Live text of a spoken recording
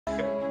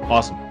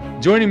Awesome.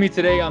 Joining me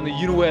today on the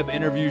Uniweb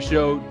interview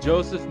show,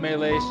 Joseph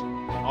Melesh,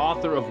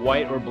 author of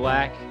White or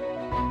Black,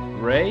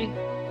 Gray?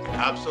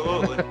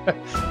 Absolutely.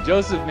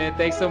 Joseph, man,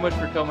 thanks so much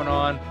for coming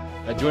on,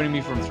 joining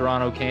me from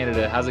Toronto,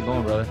 Canada. How's it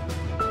going, brother?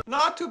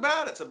 Not too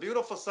bad. It's a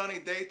beautiful sunny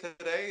day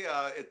today.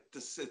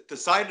 It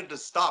decided to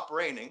stop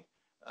raining.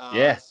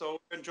 Yeah. So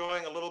we're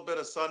enjoying a little bit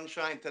of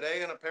sunshine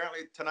today, and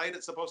apparently tonight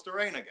it's supposed to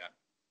rain again.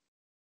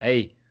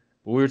 Hey,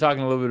 we were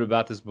talking a little bit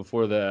about this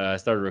before I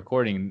started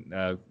recording.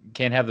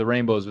 Can't have the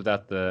rainbows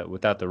without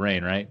the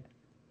rain, right?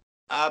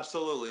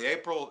 Absolutely.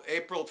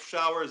 April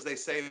showers, they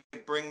say,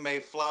 bring May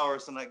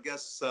flowers, and I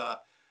guess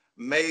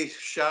May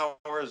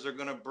showers are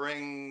going to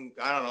bring,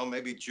 I don't know,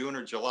 maybe June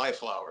or July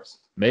flowers.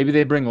 Maybe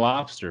they bring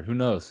lobster. Who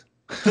knows?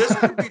 This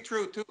could be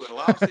true too. And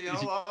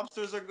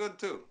lobsters are good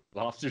too.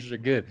 Lobsters are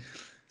good.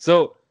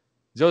 So,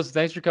 Joseph,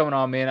 thanks for coming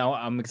on, man.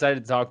 I'm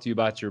excited to talk to you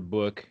about your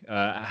book.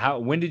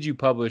 When did you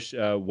publish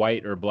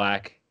White or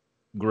Black,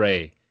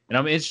 Gray? And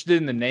I'm interested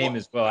in the name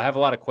as well. I have a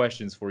lot of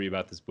questions for you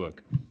about this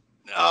book.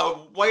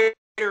 White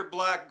or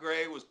Black,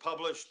 Gray was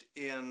published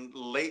in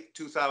late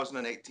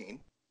 2018.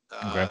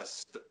 Okay.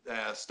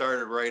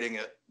 Started writing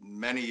it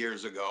many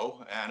years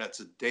ago, and it's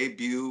a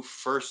debut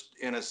first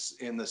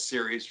in the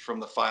series from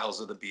the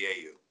files of the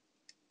BAU.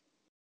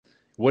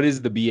 What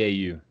is the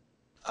BAU?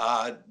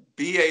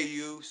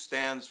 BAU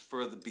stands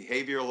for the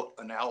Behavioral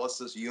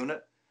Analysis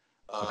Unit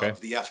of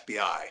the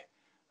FBI.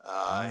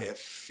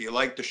 If you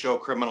like the show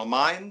Criminal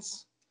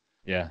Minds,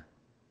 yeah.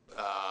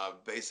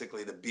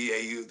 Basically the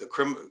BAU,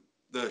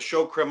 the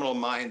show Criminal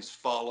Minds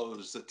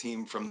follows the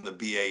team from the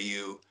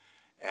BAU,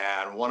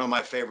 and one of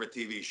my favorite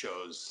TV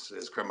shows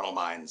is Criminal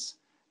Minds,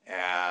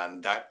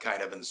 and that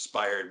kind of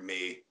inspired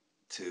me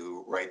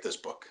to write this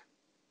book.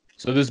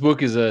 So this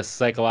book is a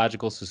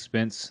psychological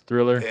suspense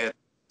thriller? It's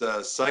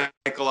a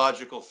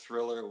psychological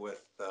thriller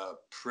with a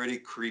pretty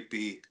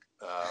creepy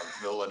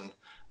villain.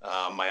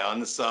 My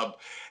unsub.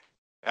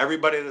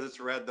 Everybody that's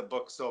read the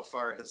book so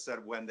far has said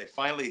when they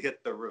finally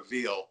hit the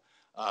reveal,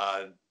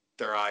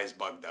 their eyes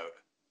bugged out.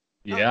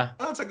 Yeah,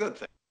 that's a good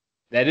thing.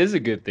 That is a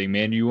good thing,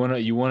 man. You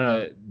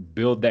wanna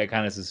build that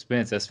kind of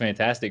suspense. That's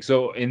fantastic.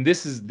 So, and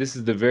this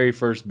is the very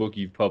first book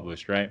you've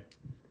published, right?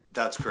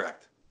 That's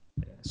correct.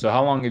 So,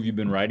 how long have you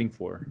been writing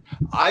for?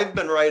 I've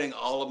been writing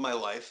all of my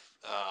life.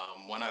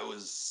 When I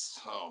was,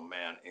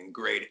 in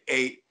grade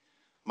 8,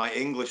 my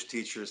English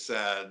teacher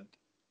said,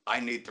 "I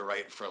need to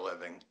write for a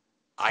living."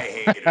 I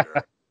hated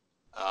her.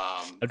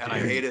 And I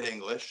hated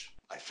English.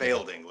 I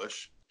failed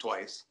English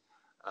twice.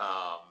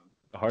 A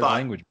hard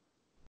language.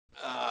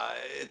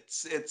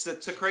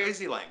 It's a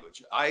crazy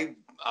language. I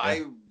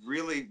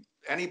really,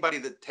 anybody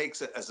that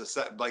takes it as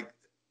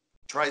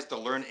tries to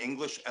learn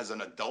English as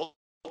an adult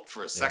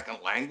for a second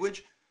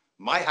language,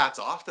 my hat's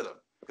off to them,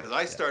 because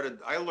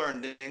I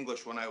learned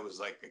English when I was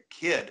like a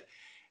kid,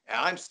 and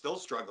I'm still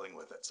struggling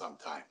with it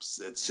sometimes.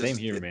 It's just same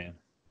here, man.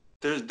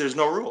 There's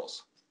no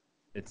rules.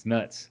 It's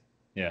nuts.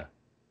 Yeah.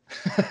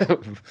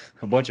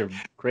 A bunch of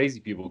crazy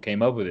people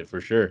came up with it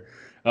for sure.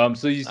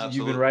 So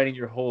you've been writing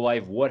your whole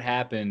life. What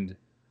happened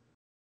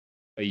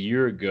a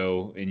year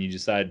ago and you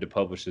decided to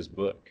publish this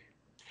book?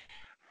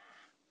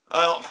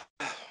 Well,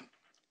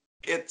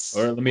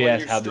 or let me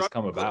ask how this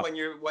come about. When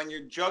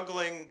you're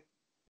juggling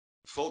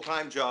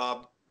full-time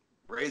job,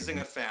 raising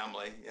a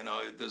family,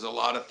 there's a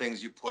lot of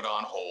things you put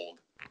on hold.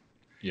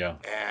 Yeah.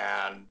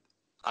 And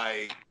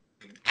I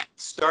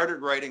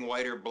started writing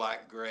White or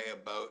Black, Gray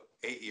about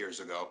 8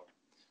 years ago.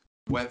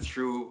 Went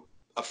through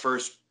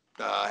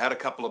I had a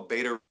couple of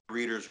beta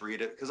readers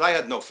read it because I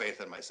had no faith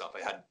in myself.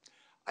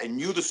 I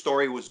knew the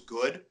story was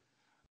good,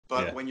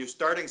 but when you're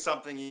starting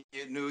something you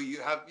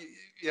have,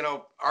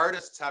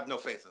 artists have no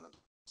faith in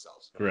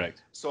themselves.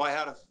 Correct. So I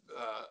had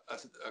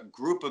a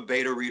group of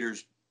beta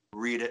readers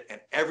read it,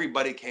 and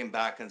everybody came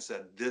back and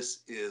said,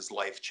 "This is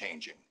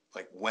life-changing.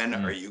 Like, when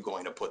are you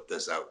going to put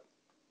this out?"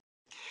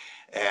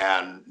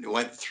 And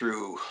went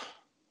through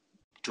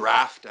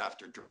draft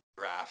after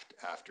draft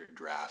after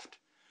draft,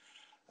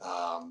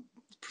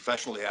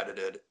 professionally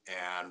edited,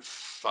 and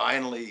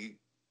finally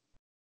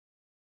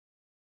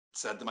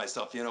said to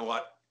myself, you know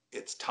what?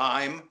 It's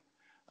time.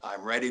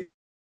 I'm ready to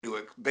do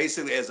it.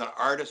 Basically, as an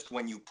artist,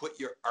 when you put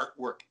your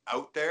artwork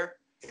out there,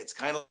 it's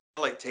kind of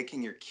like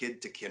taking your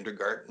kid to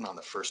kindergarten on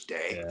the first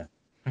day.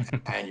 Yeah.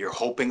 And you're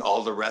hoping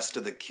all the rest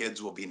of the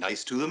kids will be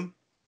nice to them.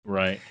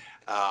 Right.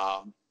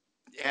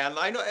 And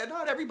I know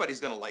not everybody's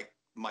going to like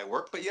my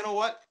work, but you know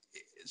what?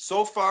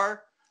 So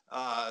far,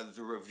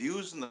 the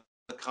reviews and the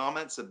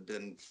comments have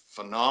been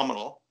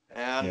phenomenal,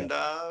 and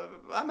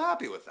I'm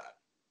happy with that.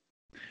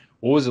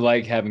 What was it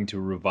like having to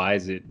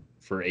revise it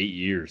for 8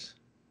 years,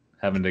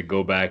 having to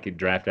go back and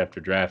draft after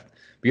draft?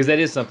 Because that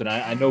is something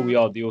I know we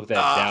all deal with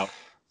that doubt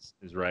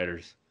as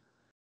writers.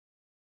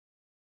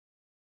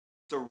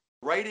 The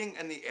writing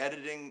and the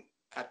editing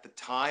at the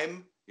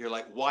time, you're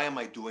like, why am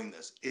I doing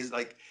this? Is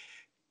like,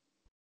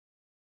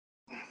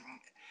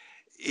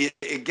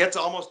 it gets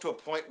almost to a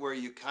point where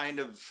you kind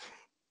of,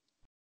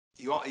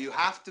 you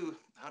have to,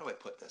 how do I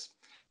put this?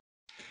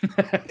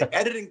 The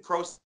editing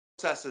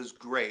process is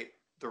great,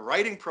 the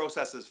writing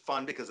process is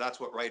fun because that's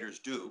what writers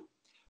do.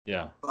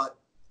 Yeah. But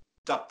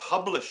the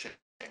publishing,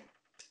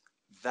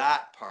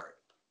 that part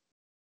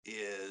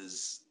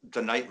is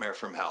the nightmare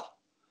from hell.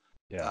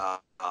 Yeah.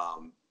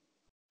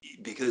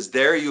 Because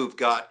there you've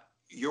got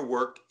your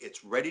work,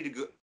 it's ready to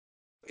go.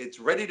 It's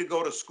ready to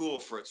go to school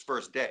for its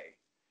first day,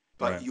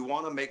 but right. You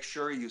want to make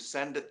sure you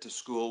send it to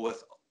school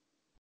with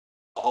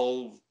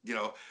all,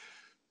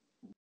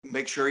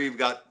 make sure you've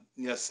got,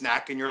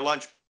 snack in your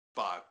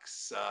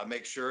lunchbox.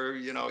 Make sure,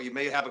 you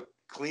may have a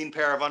clean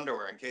pair of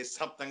underwear in case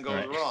something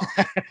goes wrong.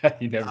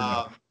 You never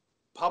know.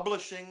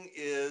 Publishing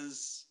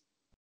is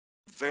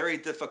very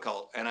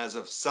difficult. And as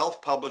a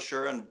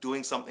self-publisher and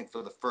doing something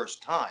for the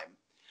first time,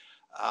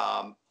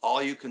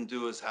 all you can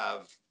do is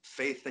have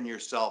faith in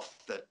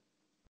yourself that,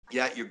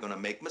 yeah, you're going to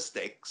make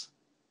mistakes.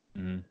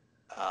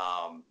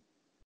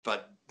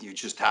 But you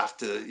just have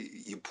to,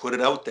 you put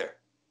it out there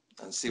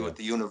and see what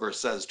the universe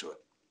says to it.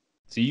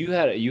 So you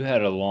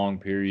had a long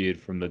period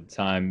from the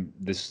time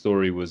this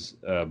story was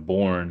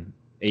born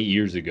 8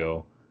 years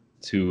ago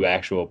to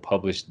actual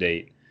published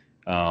date.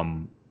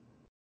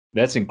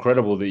 That's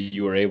incredible that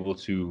you were able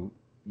to,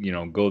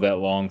 go that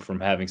long from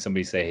having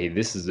somebody say, "Hey,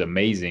 this is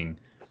amazing.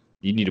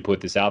 You need to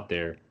put this out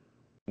there."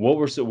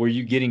 Were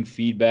you getting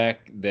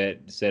feedback that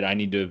said, "I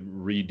need to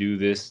redo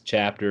this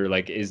chapter"?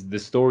 Like, is the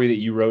story that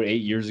you wrote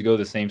 8 years ago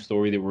the same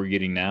story that we're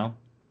getting now?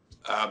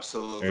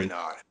 Absolutely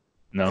not.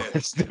 No,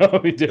 it's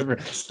totally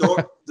different.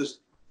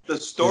 The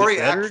story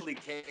actually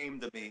came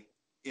to me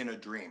in a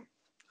dream.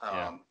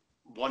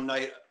 One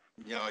night,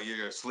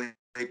 you're asleep,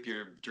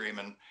 you're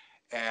dreaming,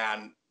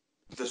 and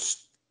the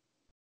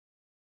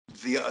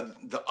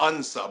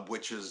unsub,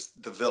 which is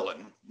the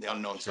villain, the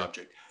unknown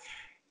subject.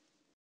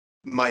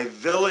 My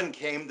villain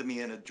came to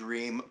me in a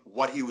dream,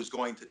 what he was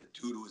going to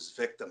do to his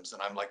victims,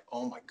 and I'm like,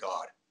 oh my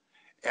God.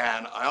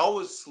 And I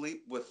always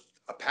sleep with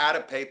a pad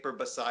of paper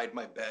beside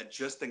my bed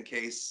just in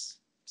case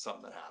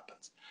something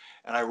happens.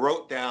 And I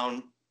wrote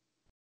down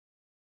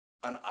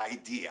an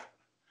idea.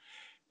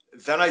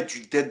 Then I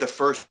did the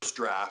first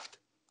draft.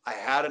 I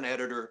had an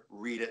editor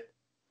read it,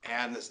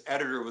 and this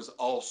editor was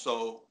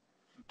also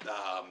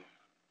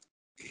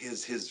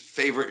his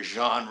favorite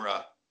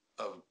genre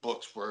of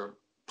books were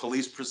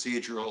police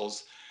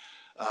procedurals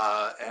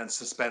and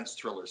suspense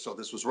thrillers. So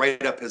this was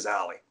right up his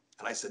alley.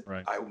 And I said,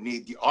 I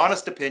need the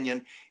honest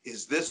opinion.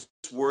 Is this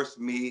worth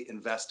me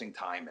investing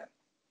time in?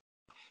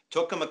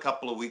 Took him a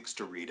couple of weeks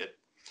to read it.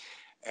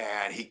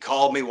 And he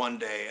called me one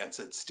day and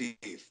said,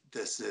 Steve,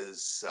 this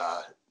is,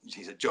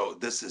 he said, Joe,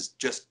 this is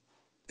just,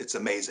 it's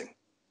amazing.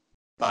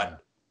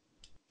 But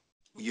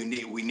we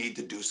need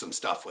to do some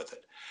stuff with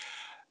it.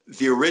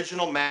 The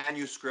original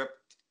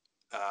manuscript,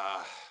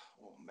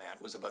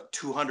 it was about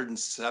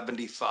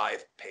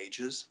 275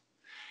 pages.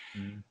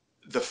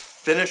 The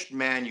finished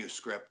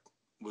manuscript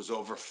was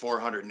over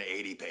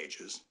 480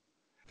 pages.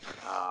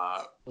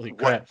 Holy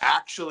crap.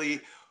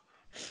 Actually,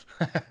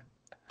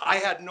 I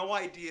had no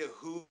idea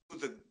who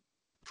the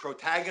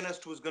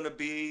protagonist was going to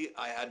be.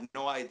 I had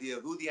no idea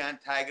who the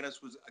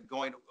antagonist was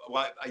going to.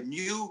 Well, I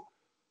knew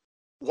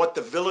what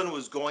the villain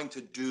was going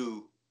to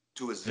do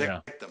to his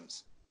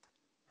victims,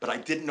 but I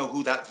didn't know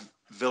who that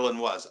villain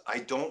was. I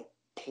don't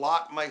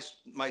plot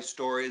my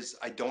stories.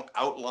 I don't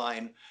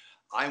outline.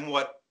 I'm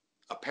what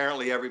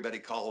apparently everybody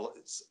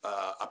calls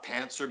a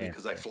pantser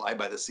because I fly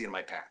by the seat of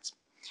my pants.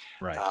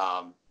 Right.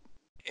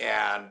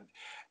 And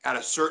at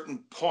a certain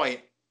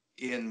point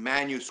in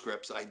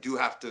manuscripts, I do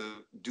have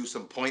to do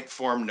some point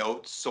form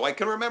notes so I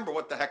can remember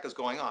what the heck is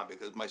going on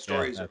because my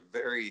stories are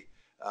very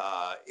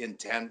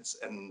intense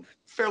and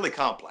fairly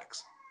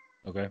complex.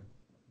 Okay.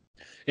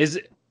 Is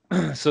it,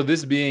 so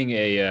this being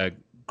a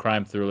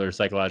crime thriller,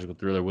 psychological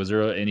thriller, was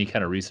there any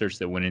kind of research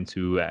that went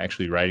into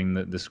actually writing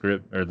the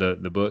script or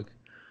the book?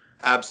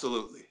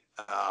 Absolutely.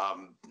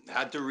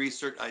 Had to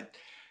research.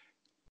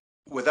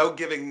 Without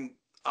giving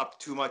up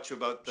too much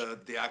about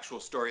the actual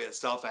story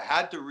itself, I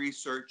had to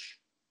research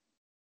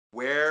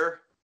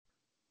where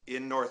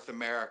in North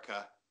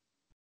America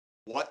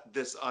what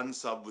this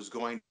unsub was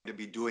going to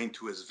be doing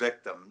to his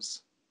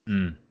victims.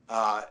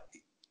 I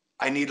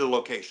need a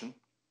location.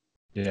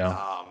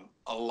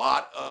 A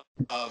lot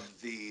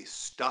of the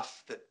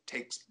stuff that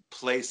takes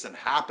place and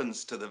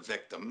happens to the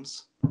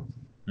victims.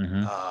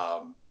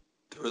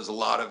 There was a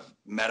lot of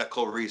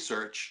medical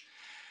research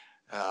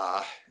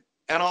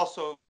and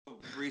also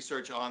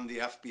research on the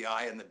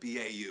FBI and the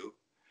BAU.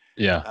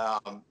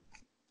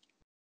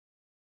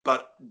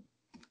 But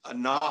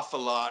an awful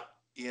lot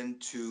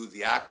into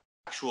the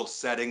actual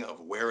setting of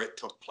where it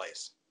took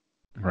place.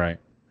 Right.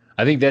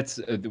 I think that's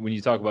when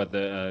you talk about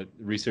the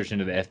research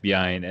into the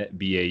FBI and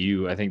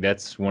BAU, I think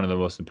that's one of the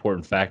most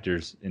important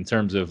factors in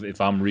terms of if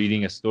I'm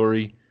reading a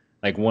story,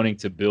 like wanting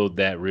to build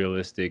that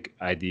realistic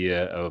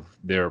idea of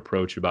their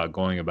approach about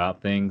going about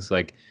things.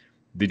 Like,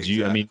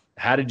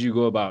 how did you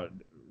go about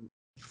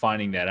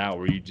finding that out?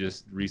 Were you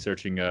just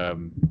researching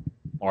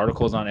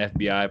articles on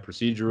FBI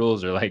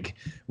procedurals, or like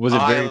was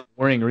it very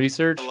boring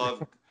research? I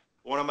love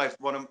one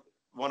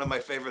of my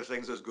favorite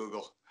things is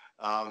Google.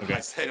 I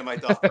say to my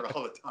daughter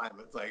all the time,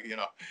 it's like,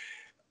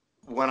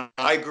 when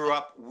I grew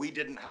up, we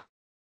didn't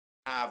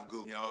have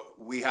Google.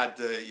 We had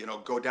to,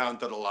 go down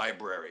to the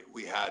library.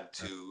 We had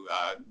to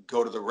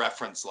go to the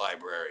reference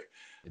library.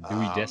 The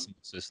Dewey Decimal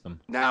System.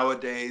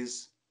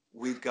 Nowadays,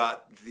 we've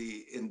got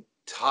the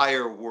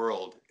entire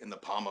world in the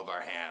palm of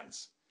our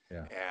hands.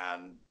 Yeah.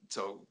 And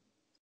so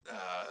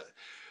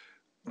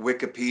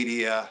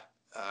Wikipedia,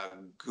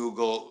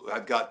 Google,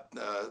 I've got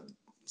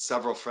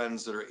several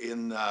friends that are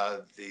in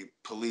the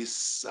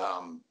police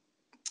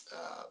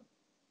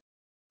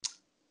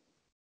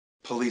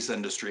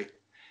industry,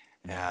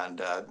 and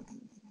a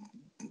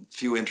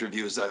few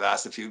interviews I've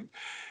asked a few.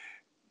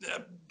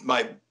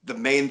 The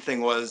main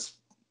thing was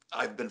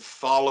I've been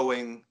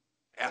following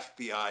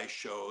FBI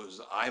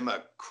shows. I'm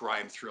a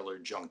crime thriller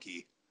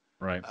junkie.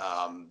 Right.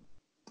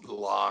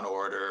 Law and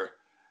Order,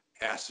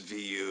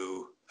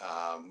 SVU,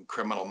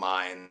 Criminal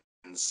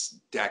Minds,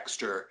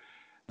 Dexter.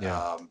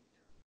 Yeah.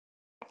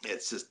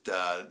 It's just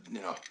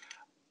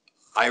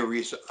I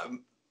research.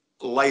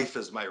 Life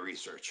is my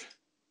research.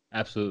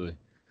 Absolutely.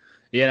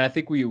 Yeah, and I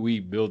think we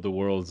build the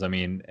worlds. I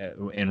mean,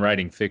 in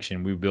writing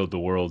fiction, we build the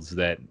worlds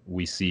that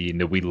we see and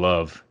that we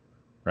love,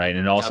 right?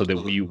 And also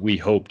Absolutely. that we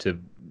hope to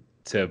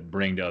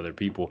bring to other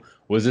people.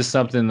 Was this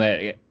something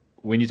that,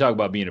 when you talk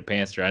about being a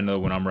pantser, I know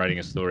when I'm writing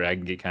a story, I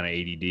can get kind of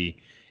ADD.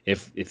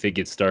 If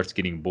it starts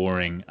getting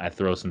boring, I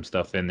throw some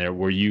stuff in there.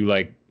 Were you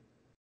like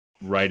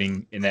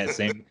writing in that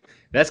same?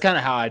 That's kind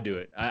of how I do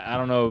it. I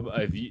don't know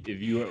if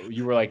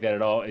you were like that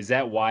at all. Is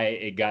that why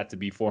it got to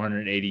be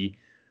 480?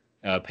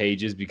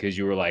 Pages, because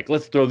you were like,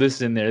 let's throw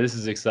this in there. This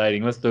is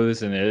exciting. Let's throw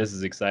this in there. This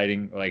is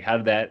exciting. Like, how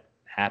did that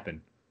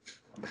happen?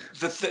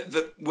 With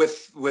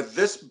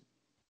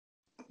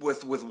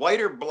White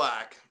or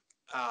Black,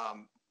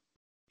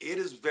 it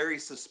is very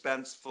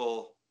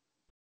suspenseful.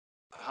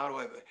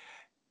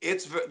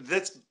 It's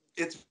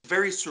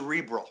very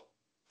cerebral.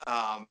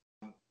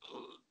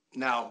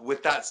 Now,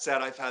 with that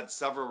said, I've had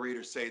several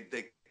readers say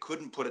they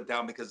couldn't put it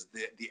down because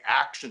the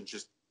action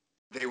just,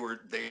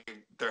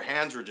 their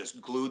hands were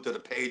just glued to the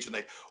page and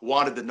they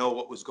wanted to know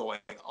what was going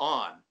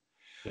on.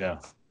 Yeah.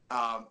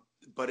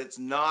 But it's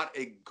not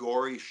a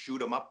gory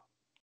shoot 'em up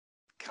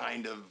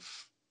kind of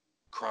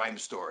crime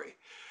story.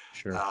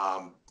 Sure.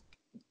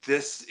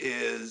 This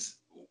is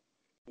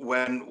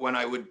when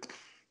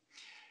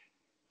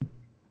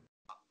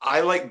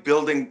I like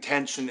building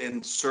tension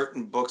in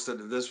certain books,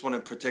 that this one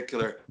in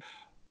particular,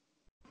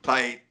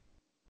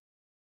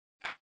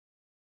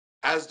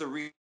 as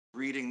the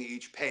reading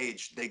each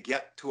page, they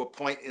get to a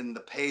point in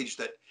the page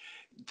that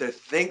they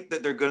think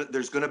that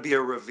there's going to be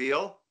a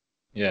reveal.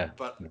 Yeah.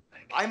 But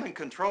I'm in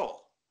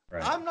control.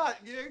 Right. I'm not.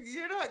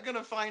 You're not going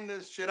to find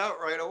this shit out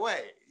right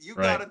away. You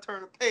got to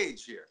turn a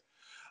page here.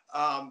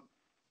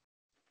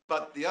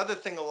 But the other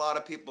thing a lot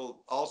of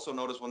people also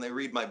notice when they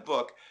read my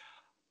book,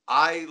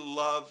 I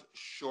love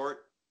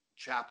short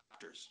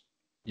chapters.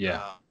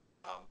 Yeah.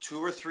 2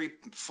 or 3,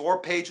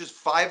 4 pages,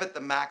 5 at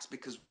the max,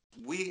 because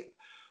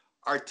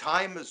our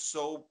time is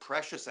so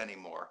precious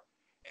anymore.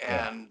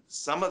 And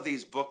some of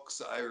these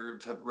books I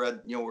have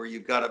read, where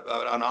you've got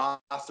an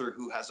author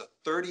who has a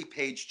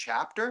 30-page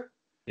chapter.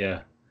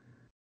 Yeah.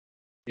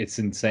 It's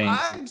insane.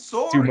 I'm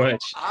sorry. Too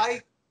much.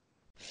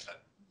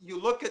 You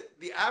look at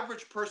the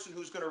average person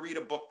who's going to read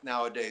a book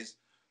nowadays,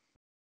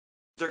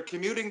 they're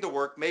commuting to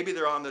work. Maybe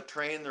they're on the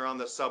train, they're on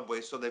the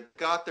subway, so they've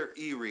got their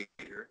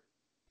e-reader.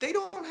 They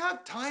don't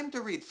have time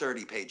to read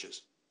 30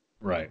 pages.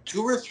 Right.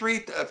 2 or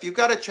 3, if you've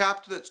got a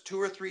chapter that's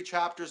 2 or 3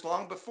 chapters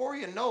long, before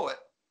you know it,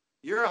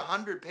 you're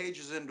 100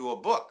 pages into a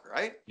book,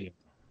 right? Yeah.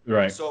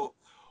 Right. So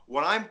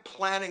when I'm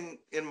planning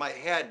in my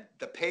head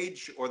the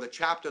page or the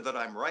chapter that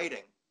I'm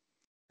writing,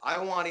 I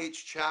want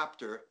each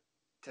chapter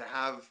to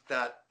have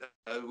that,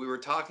 we were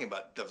talking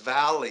about, the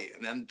valley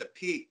and then the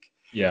peak.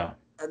 Yeah.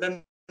 And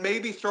then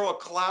maybe throw a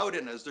cloud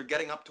in as they're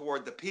getting up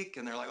toward the peak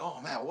and they're like,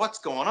 oh man, what's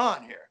going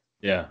on here?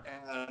 Yeah.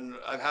 And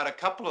I've had a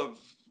couple of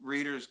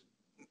readers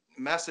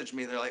message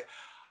me. They're like,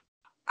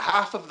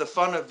 half of the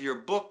fun of your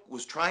book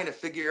was trying to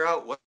figure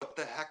out what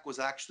the heck was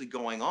actually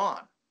going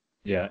on.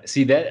 Yeah.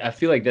 See, that I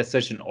feel like that's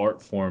such an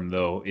art form,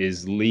 though,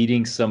 is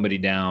leading somebody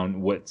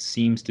down what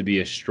seems to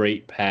be a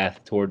straight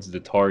path towards the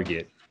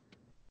target.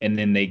 And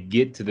then they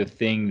get to the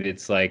thing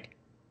that's like,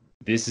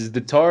 this is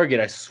the target.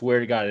 I swear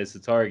to God, it's the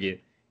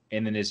target.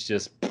 And then it's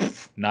just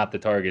not the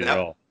target at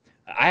all.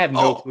 I have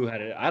no clue how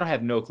to. I don't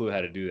have no clue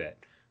how to do that.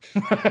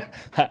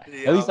 At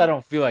least I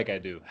don't feel like I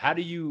do. How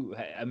do you?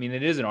 I mean,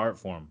 it is an art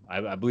form.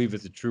 I believe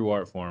it's a true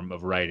art form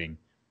of writing.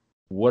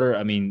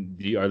 Are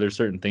there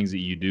certain things that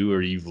you do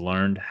or you've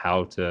learned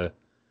how to,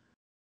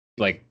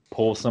 like,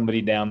 pull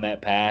somebody down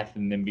that path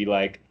and then be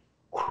like,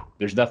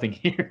 there's nothing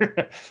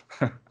here?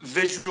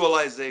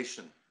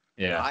 Visualization.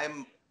 Yeah.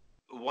 I'm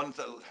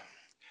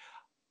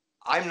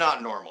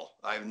not normal.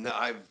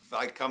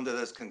 I come to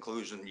this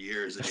conclusion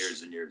years and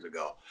years and years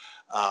ago.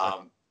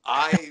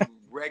 I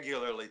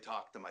regularly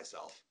talk to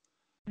myself.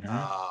 And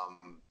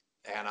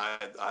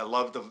I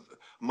love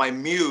my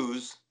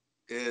muse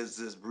is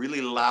this really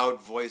loud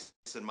voice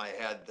in my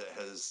head that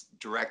has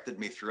directed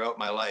me throughout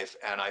my life.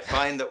 And I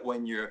find that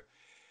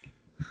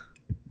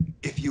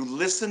if if you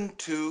listen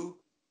to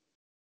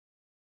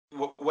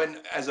when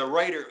as a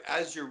writer,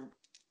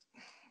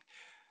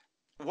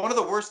 one of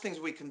the worst things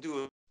we can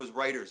do as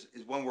writers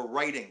is when we're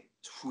writing,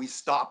 we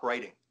stop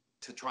writing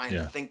to try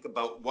and think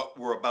about what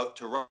we're about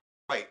to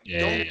write.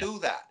 Don't do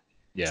that.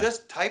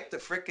 Just type the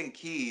frickin'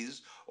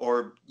 keys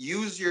or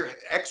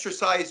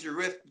exercise your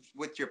wrist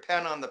with your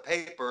pen on the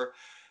paper.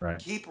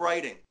 Keep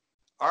writing.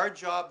 Our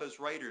job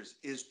as writers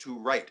is to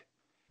write.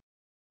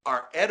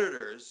 Our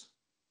editors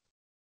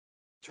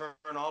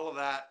turn all of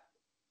that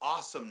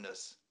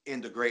awesomeness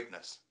into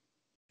greatness.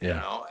 You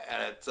know,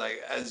 and it's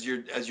like as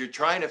you're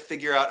trying to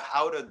figure out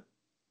how to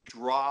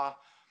draw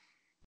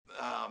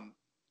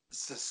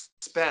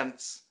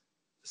suspense,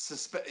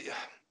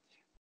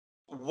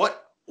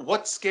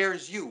 what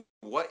scares you,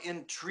 what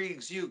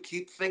intrigues you,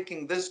 keep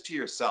thinking this to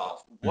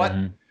yourself.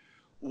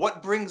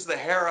 What brings the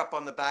hair up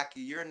on the back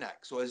of your neck?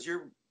 So as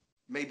you're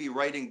maybe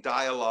writing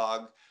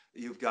dialogue,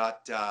 you've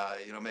got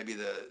maybe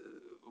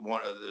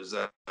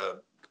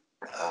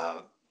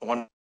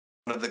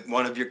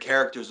one of your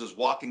characters is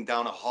walking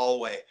down a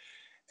hallway,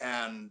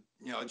 and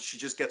she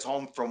just gets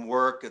home from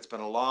work. It's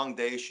been a long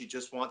day. She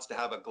just wants to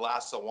have a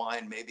glass of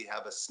wine, maybe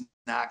have a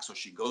snack. So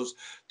she goes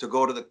to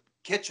the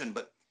kitchen,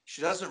 but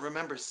she doesn't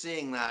remember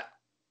seeing that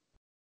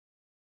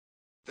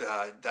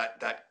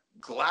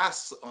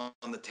glass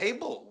on the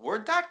table.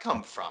 Where'd that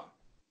come from?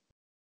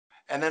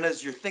 And then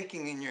as you're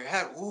thinking in your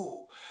head,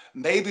 ooh,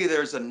 maybe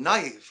there's a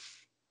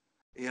knife,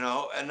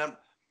 and then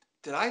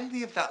did I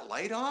leave that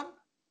light on?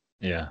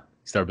 Yeah.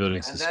 Start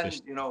building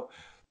suspicion. And then,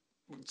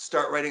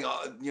 start writing,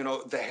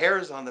 the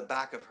hairs on the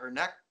back of her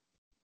neck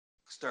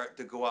start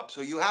to go up.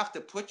 So you have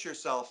to put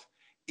yourself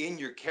in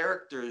your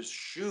character's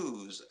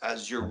shoes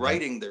as you're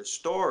writing their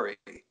story.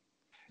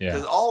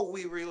 Because all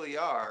we really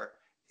are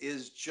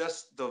is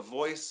just the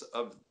voice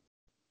of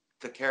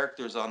the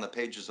characters on the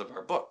pages of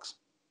our books.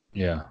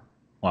 Yeah.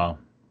 Wow.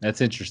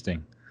 That's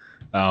interesting.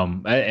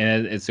 And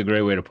it's a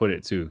great way to put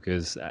it too,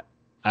 because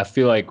I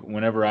feel like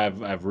whenever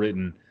I've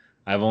written,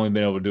 I've only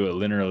been able to do it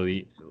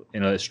linearly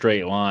in a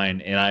straight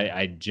line, and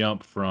I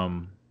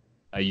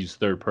use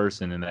third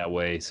person in that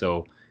way.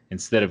 So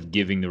instead of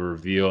giving the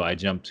reveal, I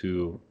jump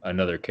to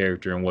another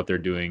character and what they're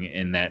doing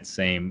in that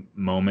same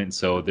moment.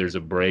 So there's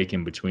a break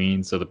in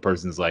between. So the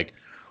person's like,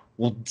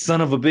 well, son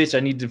of a bitch, I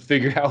need to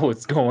figure out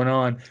what's going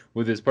on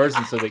with this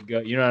person. So they go,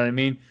 you know what I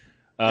mean?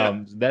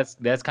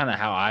 That's kind of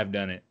how I've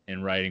done it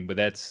in writing. But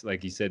that's,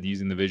 like you said,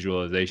 using the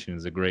visualization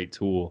is a great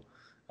tool.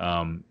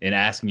 And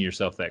asking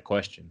yourself that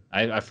question.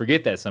 I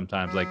forget that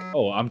sometimes, like,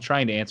 oh, I'm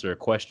trying to answer a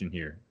question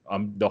here.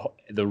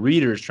 The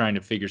reader is trying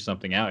to figure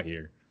something out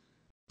here.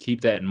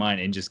 Keep that in mind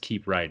and just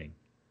keep writing.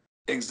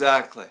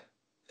 Exactly.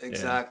 And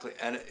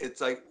it's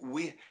like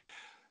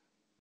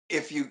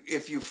if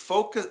you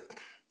focus,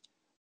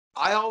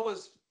 I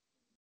always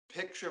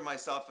picture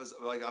myself as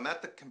like I'm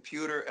at the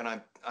computer and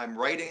I'm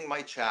writing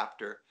my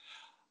chapter.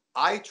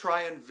 I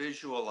try and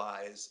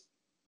visualize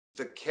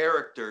the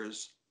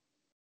characters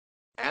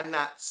and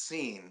that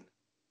scene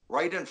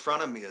right in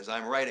front of me as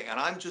I'm writing. And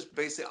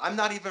I'm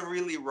not even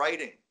really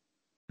writing.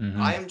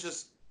 I am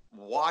just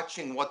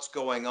watching what's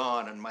going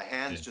on, and my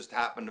hands just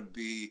happen to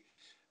be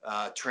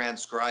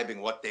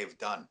transcribing what they've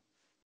done.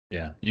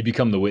 Yeah, you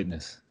become the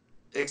witness.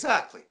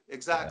 Exactly.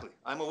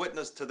 I'm a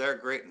witness to their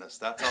greatness.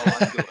 That's all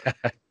I'm doing.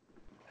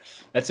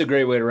 That's a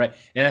great way to write.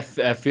 And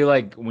I feel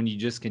like when you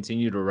just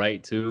continue to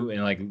write too,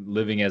 and like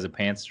living as a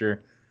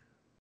pantser,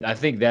 I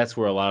think that's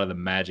where a lot of the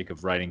magic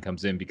of writing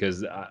comes in,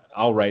 because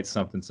I'll write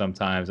something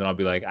sometimes and I'll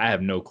be like, I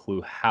have no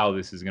clue how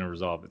this is going to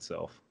resolve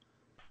itself.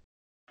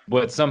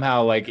 But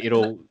somehow, like,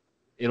 it'll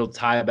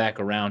tie back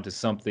around to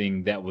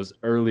something that was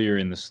earlier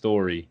in the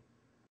story,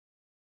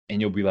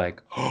 and you'll be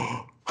like,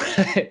 oh,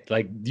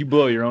 like you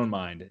blow your own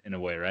mind in a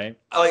way, right?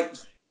 Like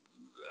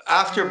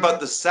after about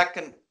the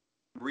second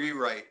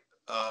rewrite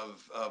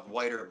of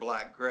White or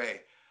Black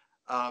Gray,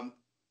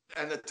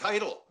 and the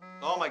title,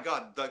 oh my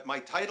God, my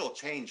title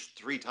changed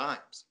 3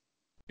 times.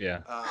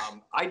 Yeah.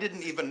 I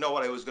didn't even know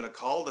what I was going to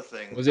call the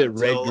thing. Was it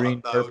red,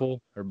 green,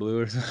 purple, or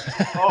blue or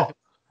something? Oh,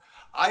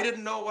 I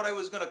didn't know what I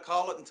was going to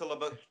call it until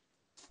about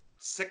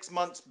 6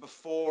 months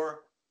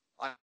before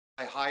I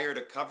hired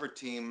a cover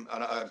team,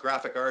 a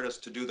graphic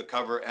artist, to do the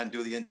cover and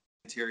do the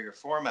interior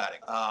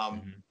formatting.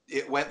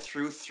 It went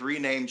through 3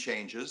 name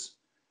changes,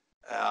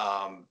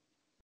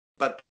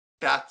 but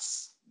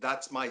that's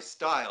my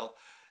style.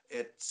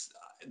 It's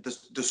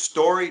the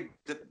story.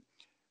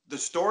 The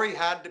story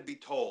had to be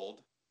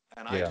told,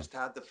 and I just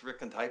had to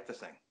frickin' type the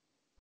thing.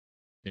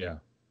 Yeah,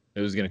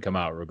 it was gonna come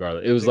out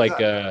regardless. It was like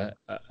a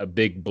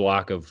big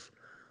block of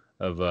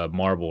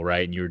marble,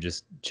 right? And you were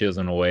just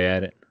chiseling away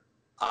at it.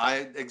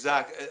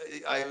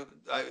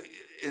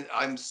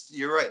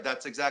 You're right.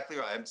 That's exactly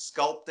right. I'm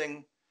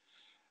sculpting.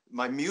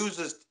 My muse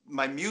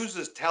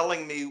is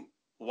telling me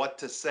what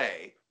to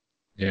say.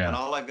 Yeah. And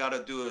all I've got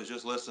to do is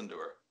just listen to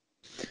her.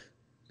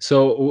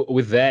 So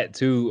with that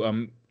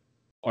too,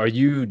 are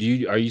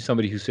you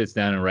somebody who sits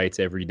down and writes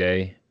every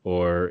day,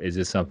 or is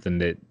this something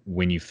that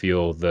when you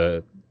feel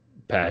the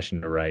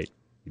passion to write,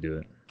 you do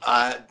it?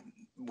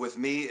 with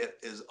me, it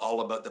is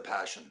all about the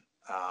passion.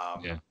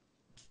 Yeah.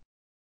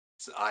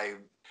 I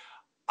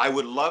I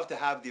would love to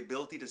have the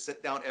ability to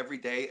sit down every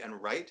day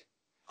and write.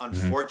 Mm-hmm.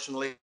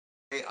 Unfortunately,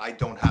 I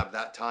don't have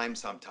that time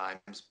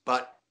sometimes.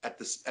 But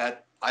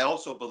I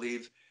also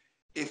believe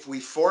if we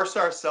force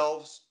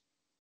ourselves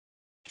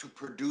to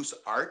produce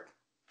art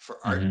for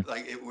Mm-hmm. art,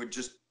 like it would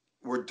just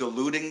we're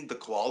diluting the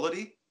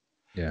quality.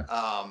 Yeah.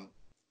 Um,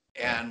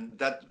 Yeah. and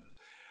that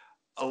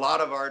a lot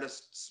of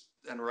artists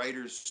and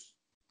writers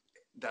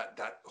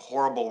that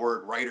horrible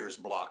word writer's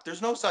block.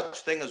 There's no such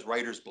thing as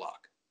writer's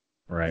block.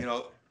 Right. You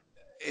know,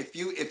 if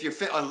you're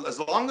as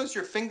long as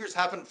your fingers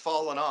haven't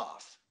fallen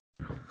off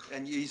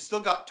and you still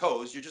got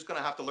toes, you're just going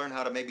to have to learn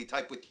how to maybe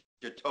type with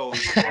your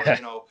toes or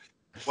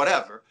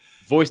whatever.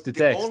 Voice to The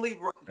text.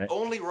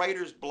 only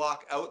writer's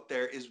block out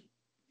there is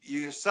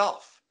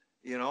yourself.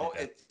 Yeah.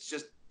 It's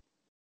just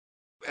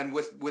and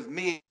with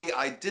me,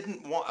 I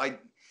didn't want I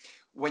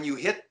when you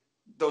hit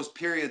those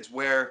periods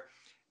where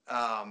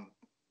um,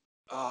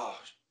 oh,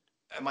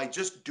 am I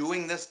just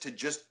doing this to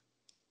just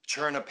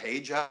churn a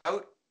page out?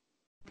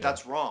 Yeah.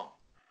 That's wrong.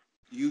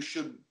 You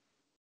should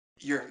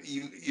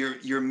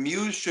your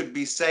muse should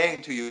be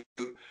saying to you,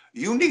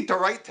 you need to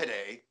write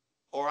today,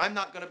 or I'm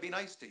not going to be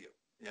nice to you.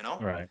 You know,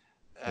 Right.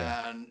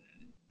 Yeah. and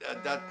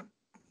that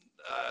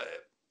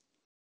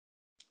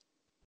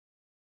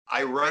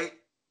I write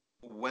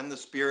when the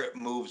spirit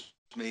moves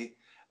me.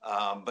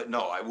 But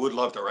no, I would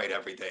love to write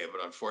every day,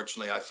 but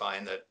unfortunately, I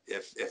find that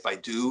if I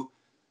do,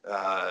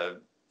 uh,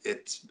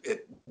 it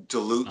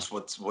dilutes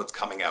what's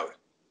coming out.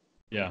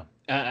 Yeah,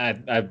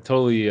 I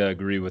totally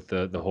agree with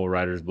the whole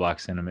writer's block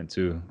sentiment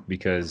too,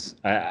 because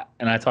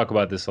I talk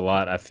about this a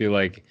lot. I feel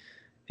like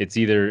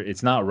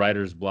it's not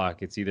writer's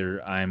block. It's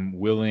either I'm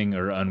willing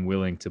or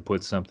unwilling to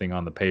put something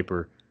on the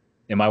paper.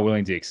 Am I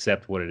willing to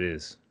accept what it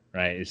is?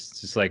 Right. It's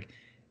just like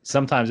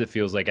sometimes it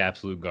feels like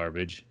absolute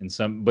garbage, and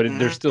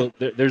there's Mm-hmm. still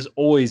there's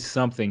always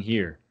something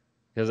here.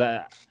 Because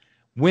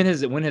when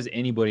has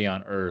anybody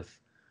on Earth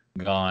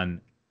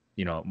gone,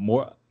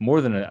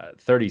 more than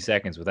 30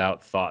 seconds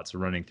without thoughts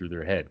running through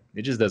their head?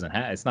 It just doesn't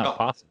happen. It's not No,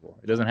 possible.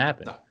 It doesn't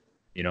happen.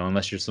 no.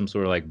 Unless you're some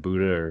sort of like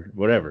Buddha or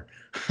whatever.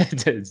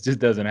 It just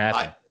doesn't I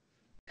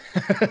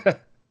happen.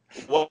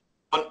 one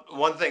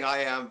one thing I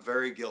am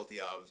very guilty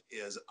of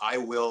is I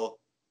will,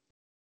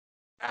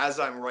 as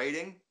I'm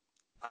writing,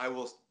 I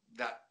will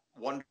that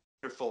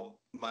wonderful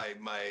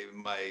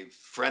my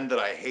friend that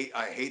I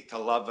hate to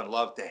love and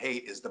love to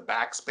hate is the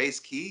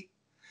backspace key.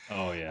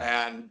 Oh yeah.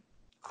 And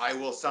I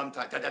will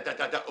sometimes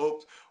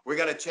oops, we're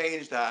gonna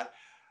change that.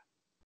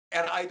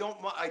 And I don't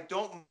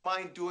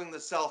mind doing the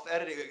self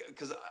editing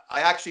because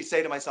I actually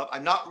say to myself,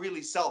 I'm not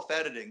really self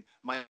editing.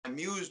 My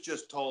muse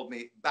just told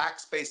me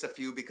backspace a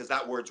few because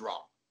that word's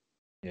wrong,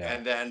 Yeah.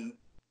 and then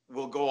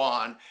we'll go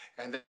on,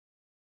 and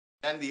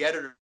then the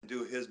editor can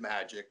do his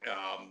magic.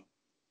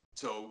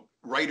 So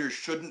writers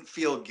shouldn't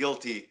feel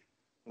guilty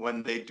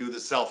when they do the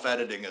self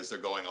editing as they're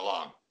going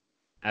along.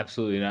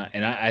 Absolutely not.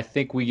 And I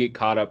think we get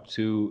caught up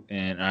too,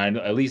 and I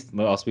know, at least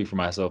I'll speak for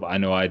myself. I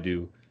know I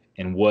do.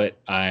 And what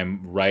I'm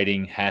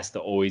writing has to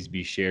always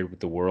be shared with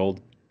the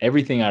world.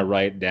 Everything I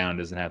write down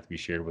doesn't have to be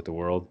shared with the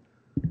world.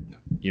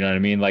 You know what I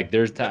mean? Like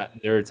Yep.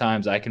 there are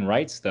times I can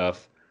write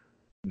stuff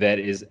that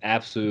is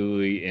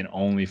absolutely and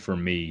only for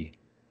me,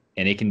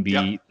 and it can Yep.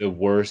 be the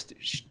worst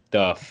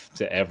stuff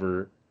to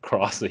ever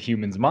cross a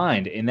human's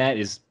mind, and that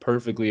is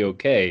perfectly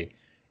okay.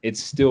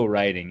 It's still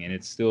writing, and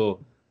it's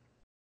still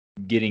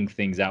getting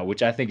things out,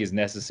 which I think is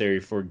necessary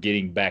for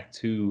getting back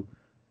to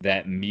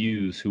that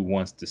muse who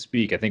wants to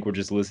speak. I think we're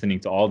just listening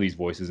to all these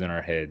voices in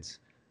our heads,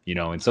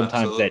 and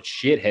sometimes Absolutely. that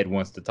shithead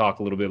wants to talk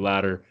a little bit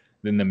louder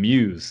than the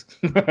muse.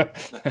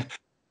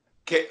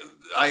 Okay,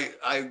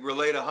 I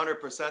relate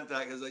 100% to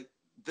that because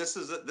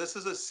this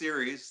is a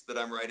series that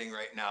I'm writing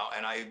right now,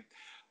 and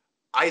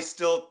I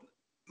still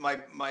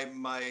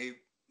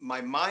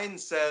my mind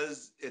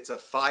says it's a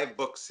 5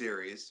 book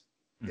series.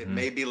 It Hmm.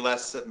 may be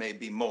less, it may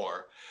be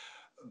more,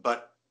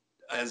 but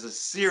as a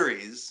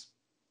series,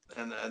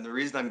 and the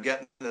reason I'm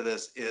getting to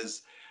this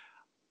is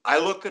I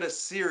look at a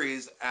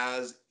series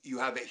as you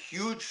have a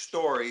huge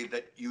story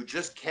that you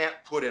just can't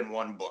put in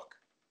one book.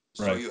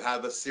 So Right. you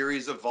have a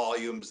series of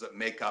volumes that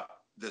make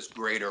up this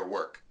greater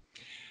work.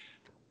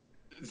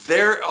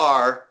 There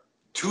are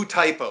 2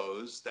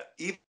 typos that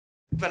even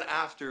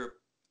after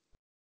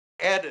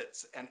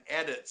edits and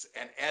edits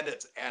and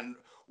edits and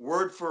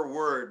word for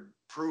word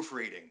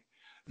proofreading,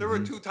 there were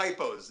Hmm. 2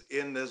 typos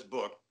in this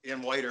book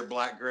in white or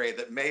black gray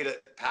that made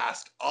it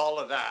past all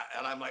of that.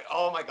 And I'm like,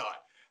 oh my God,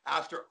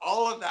 after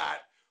all of that,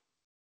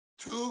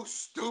 2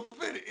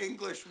 stupid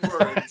English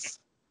words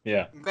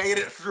Yeah. made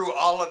it through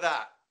all of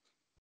that.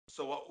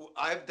 So what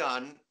I've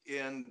done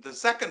in the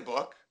second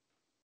book,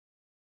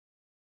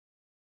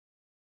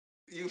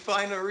 you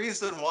find a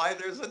reason why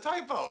there's a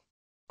typo.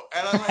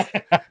 And I'm like,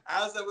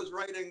 as I was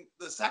writing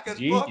the second book, I'm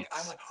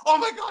Genius. like, oh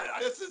my God,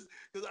 this is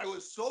because I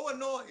was so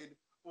annoyed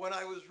when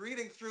I was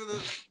reading through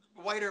the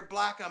white or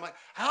black. I'm like,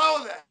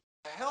 how the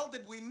hell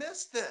did we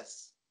miss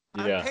this?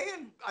 I'm Yeah.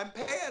 paying I'm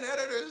paying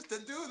editors to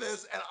do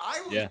this, and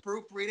I was Yeah.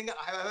 proofreading it.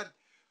 I had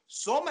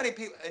so many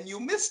people, and you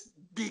missed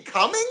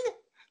Becoming?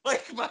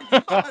 Like, my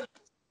God.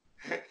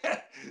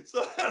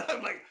 So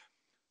I'm like,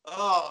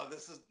 oh,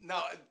 this is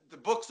now the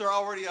books are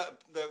already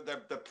up.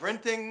 The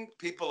printing,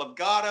 people have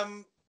got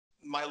them.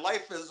 My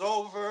life is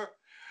over.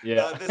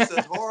 Yeah. This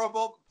is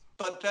horrible.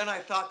 But then I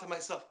thought to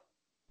myself,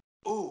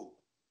 ooh,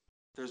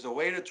 there's a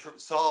way to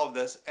solve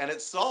this, and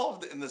it's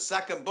solved in the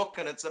second book.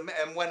 And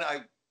and when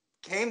I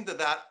came to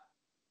that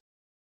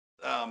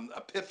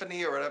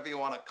epiphany or whatever you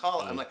want to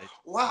call it, I'm like,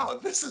 wow,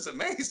 this is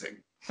amazing.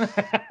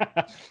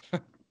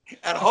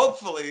 And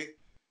hopefully,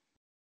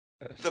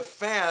 the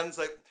fans,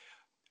 like,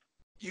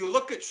 you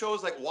look at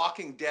shows like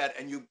Walking Dead,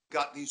 and you've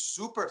got these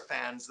super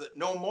fans that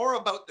know more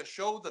about the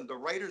show than the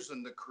writers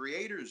and the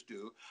creators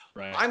do.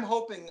 Right. I'm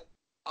hoping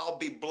I'll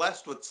be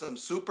blessed with some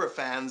super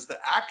fans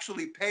that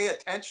actually pay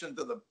attention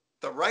to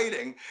the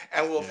writing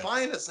and will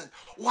find us and,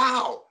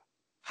 wow,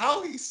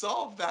 how he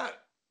solved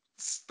that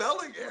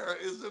spelling error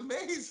is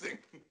amazing.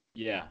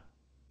 Yeah.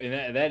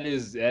 And that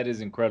is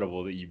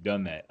incredible that you've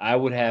done that. I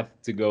would have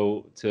to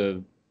go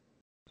to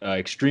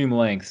extreme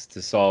lengths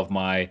to solve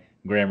my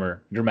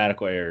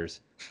grammatical errors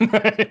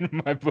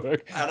in my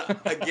book. And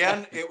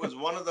again, it was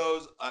one of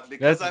those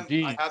because I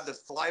have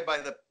this fly by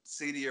the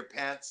seat of your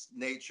pants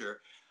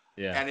nature.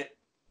 Yeah. And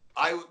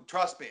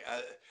trust me,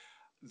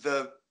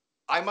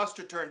 I must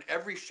have turned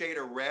every shade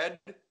of red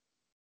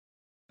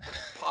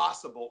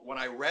possible when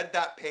I read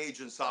that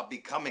page and saw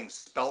Becoming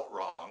spelt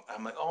wrong.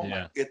 I'm like, oh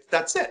my,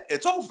 that's it.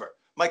 It's over.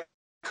 My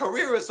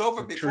career is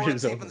over before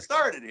it's even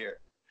started here.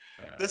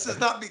 This is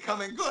not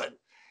becoming good.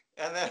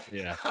 And then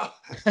how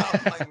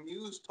my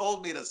muse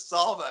told me to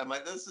solve it. I'm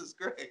like, this is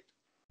great.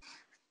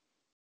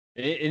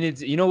 And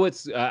it's, you know,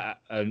 what's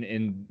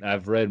and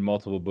I've read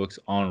multiple books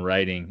on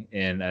writing,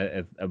 and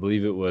I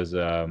believe it was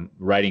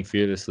Writing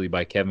Fearlessly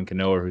by Kevin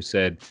Kenower, who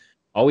said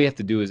all we have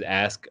to do is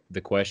ask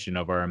the question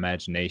of our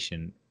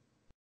imagination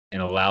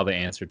and allow the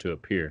answer to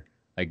appear.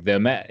 Like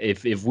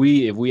if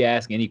we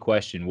ask any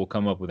question, we'll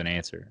come up with an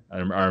answer.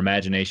 Our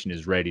imagination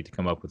is ready to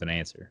come up with an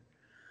answer,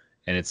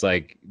 and it's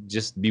like,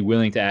 just be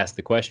willing to ask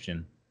the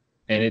question.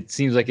 And it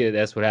seems like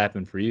that's what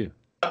happened for you.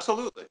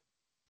 Absolutely.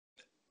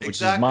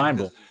 Which is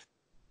mind-blowing.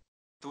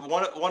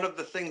 One of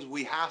the things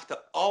we have to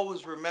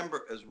always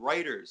remember as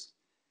writers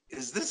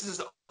is this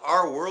is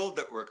our world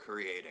that we're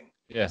creating.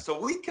 Yeah.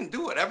 So we can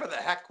do whatever the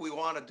heck we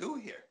want to do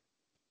here.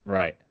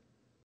 Right.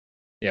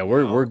 Yeah,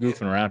 we're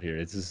goofing around here.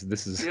 This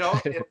is you know,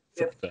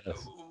 if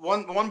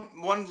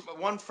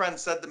one friend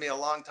said to me a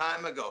long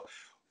time ago,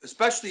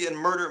 especially in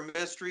murder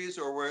mysteries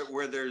or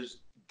where there's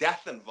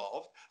death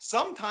involved,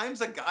 sometimes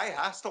a guy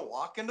has to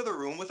walk into the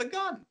room with a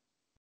gun.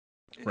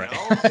 You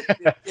know,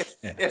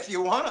 if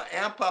you want to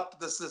amp up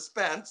the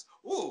suspense,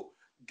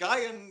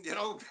 guy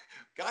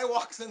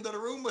walks into the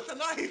room with a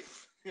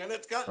knife and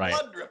it's got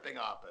blood dripping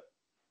off it.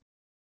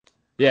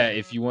 Yeah,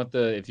 if you want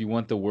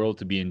the world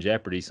to be in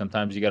jeopardy,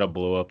 sometimes you got to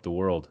blow up the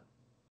world.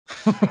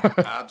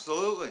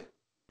 Absolutely.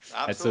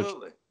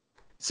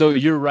 So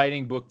you're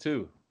writing book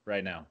 2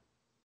 right now.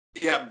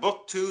 Yeah,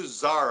 book 2,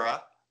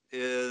 Zara,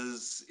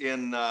 is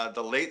in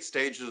the late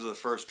stages of the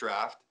first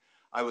draft.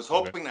 I was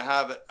hoping to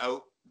have it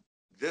out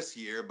this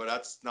year, but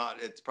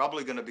it's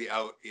probably going to be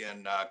out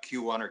in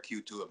Q1 or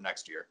Q2 of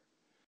next year.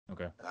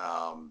 Okay.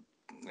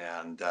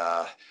 And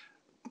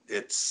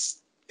it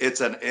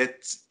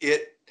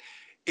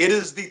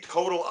is the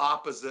total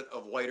opposite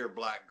of White or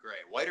Black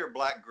Gray. White or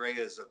Black Gray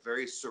is a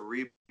very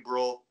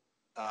cerebral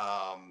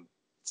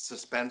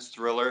suspense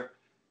thriller,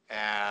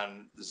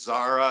 and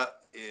Zara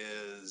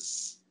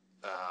is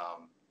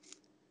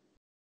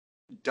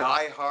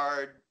Die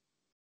Hard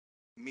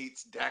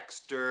meets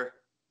Dexter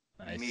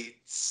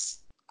meets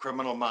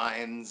Criminal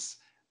Minds,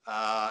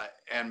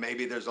 and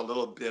maybe there's a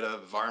little bit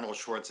of Arnold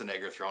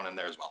Schwarzenegger thrown in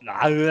there as well.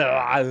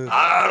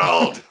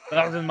 Arnold!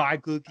 Those are my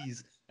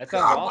cookies. That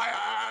sounds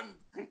awesome.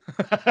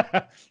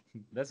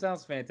 That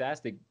sounds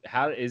fantastic.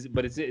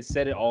 But it's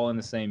set it all in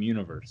the same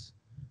universe.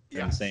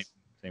 Yes. In the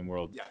same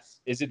world. Yes.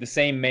 Is it the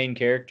same main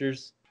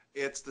characters?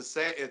 It's the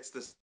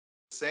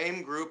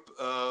same group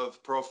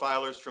of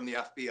profilers from the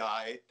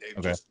FBI.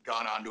 They've just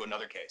gone on to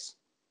another case.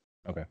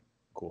 Okay.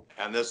 Cool.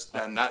 And this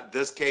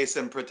case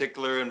in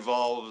particular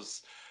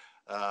involves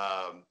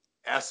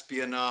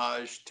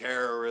espionage,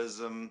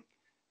 terrorism,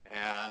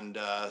 and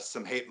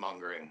some hate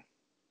mongering.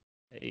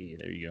 Hey,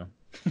 there you go.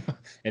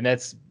 And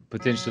that's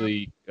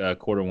potentially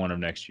Q1 of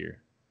next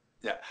year.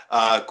 Yeah,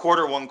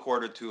 Q1,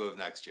 Q2 of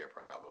next year,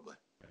 probably.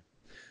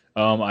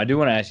 I do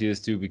want to ask you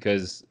this too,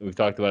 because we've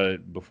talked about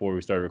it before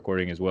we started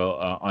recording as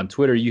well. On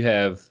Twitter, you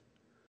have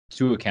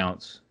 2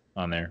 accounts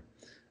on there.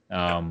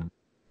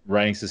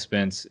 Writing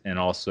Suspense and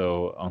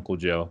also Uncle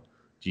Joe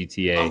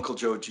GTA. Uncle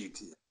Joe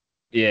GTA.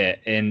 Yeah,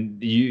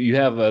 and you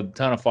have a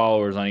ton of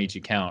followers on each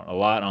account. A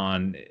lot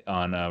on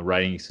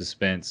Writing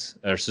Suspense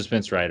or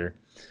Suspense Writer.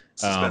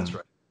 Suspense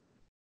Writer.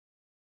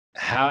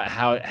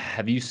 How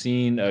have you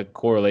seen a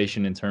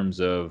correlation in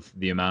terms of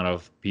the amount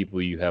of people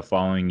you have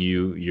following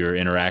you, your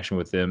interaction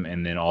with them,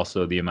 and then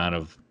also the amount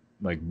of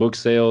like book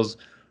sales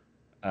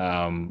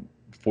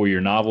for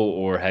your novel,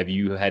 or have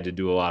you had to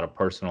do a lot of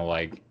personal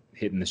like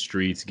hitting the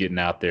streets, getting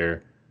out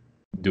there,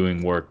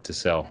 doing work to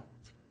sell?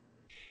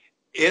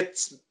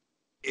 It's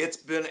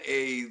been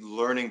a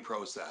learning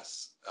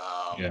process.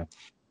 Yeah.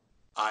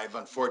 I've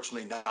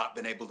unfortunately not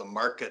been able to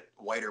market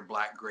White or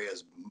Black Gray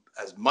as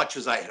much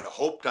as I had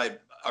hoped. The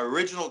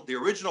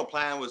original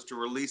plan was to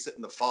release it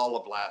in the fall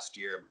of last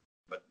year,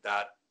 but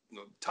that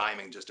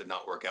timing just did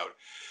not work out.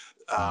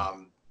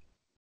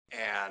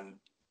 And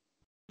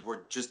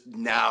we're just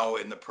now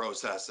in the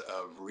process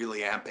of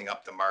really amping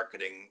up the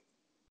marketing.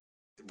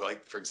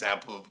 Like, for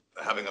example,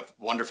 having a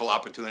wonderful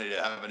opportunity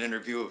to have an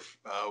interview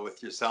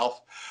with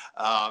yourself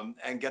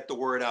and get the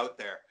word out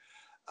there.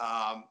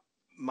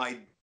 My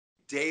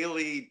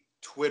daily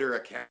Twitter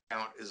account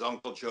is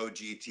Uncle Joe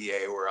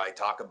GTA, where I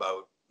talk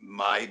about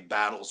my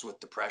battles with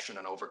depression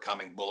and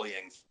overcoming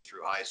bullying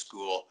through high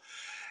school,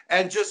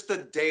 and just the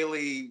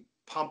daily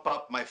pump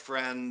up my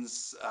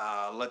friends.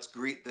 Let's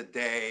greet the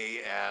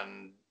day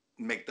and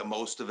make the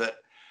most of it.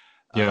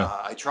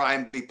 I try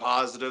and be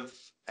positive,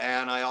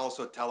 and I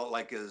also tell it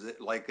like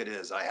it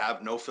is. I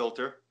have no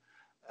filter.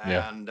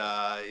 And,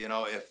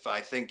 if I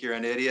think you're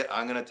an idiot,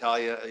 I'm going to tell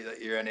you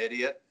that you're an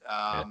idiot.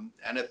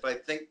 And if I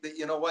think that,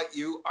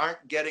 you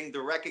aren't getting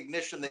the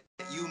recognition that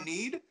you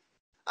need,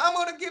 I'm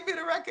going to give you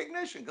the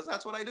recognition, because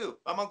that's what I do.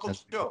 I'm Uncle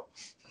Joe.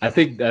 I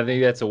think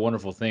that's a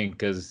wonderful thing,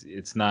 because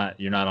you're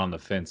not on the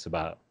fence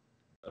about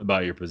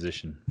your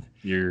position.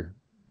 You're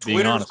being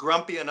Twitter's honest.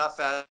 grumpy enough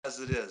as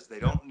it is. They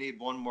don't need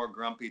one more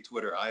grumpy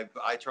Twitter. I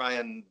try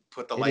and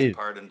put the light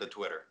part into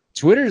Twitter.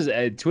 Twitter's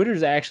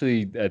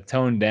actually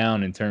toned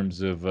down in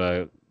terms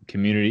of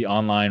community,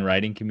 online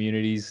writing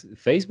communities.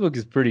 Facebook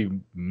is pretty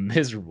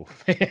miserable.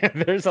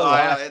 There's a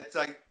lot. It's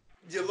like,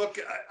 you look.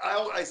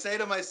 I say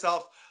to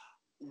myself,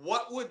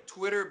 what would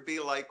Twitter be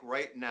like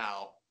right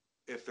now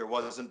if there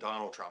wasn't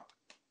Donald Trump?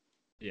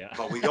 Yeah.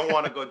 But we don't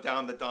want to go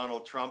down the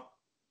Donald Trump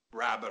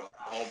rabbit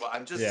hole. But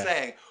I'm just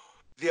saying,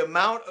 the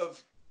amount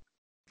of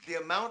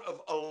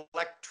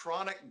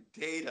electronic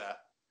data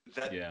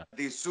that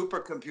these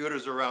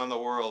supercomputers around the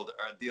world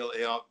are dealing,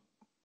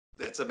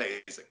 it's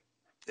amazing.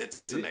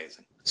 It's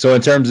amazing. So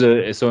in terms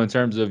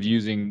of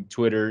using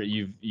Twitter,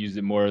 you've used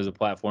it more as a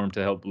platform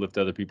to help lift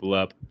other people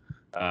up,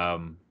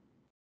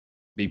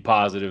 be a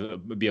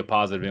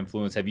positive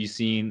influence. Have you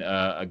seen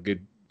a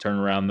good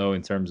turnaround though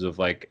in terms of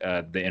like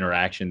the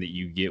interaction that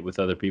you get with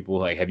other people?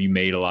 Like, have you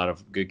made a lot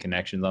of good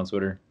connections on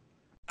Twitter?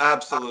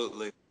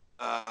 Absolutely.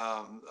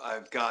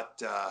 I've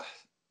got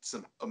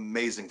some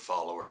amazing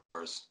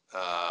followers.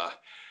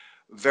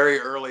 Very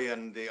early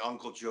in the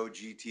Uncle Joe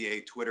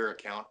GTA Twitter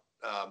account,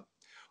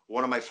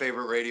 one of my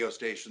favorite radio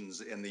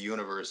stations in the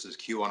universe is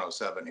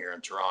Q107 here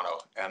in Toronto,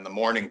 and the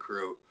morning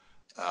crew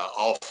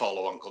all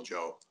follow Uncle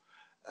Joe.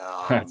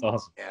 That's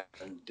awesome.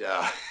 And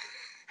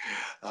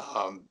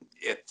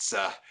it's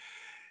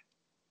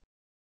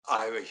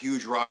I'm a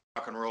huge rock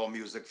and roll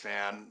music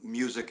fan.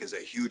 Music is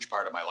a huge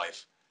part of my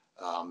life,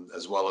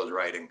 as well as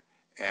writing.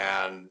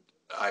 And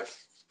I've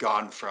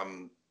gone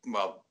from,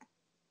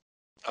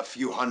 a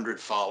few hundred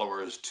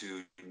followers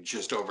to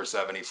just over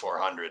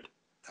 7,400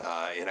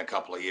 in a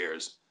couple of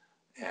years.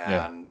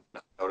 And I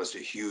noticed a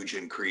huge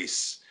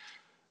increase.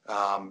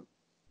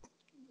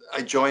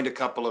 I joined a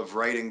couple of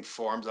writing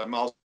forums. I'm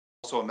also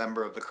a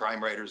member of the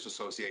Crime Writers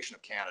Association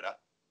of Canada.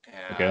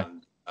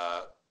 And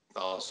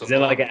also, is that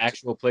like an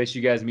actual place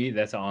you guys meet?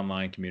 That's an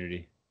online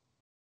community.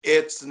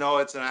 It's an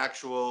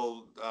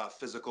actual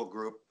physical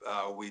group.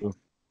 We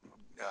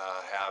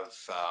have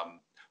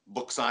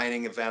book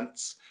signing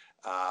events,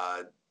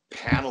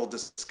 panel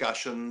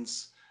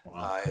discussions.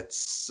 Wow.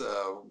 It's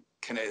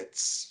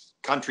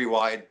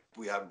countrywide.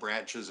 We have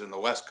branches in the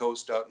West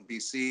Coast out in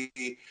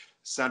BC,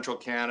 Central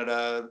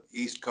Canada,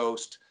 East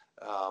Coast,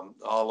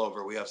 all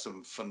over. We have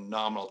some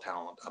phenomenal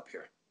talent up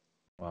here.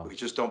 Wow. We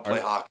just don't play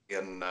hockey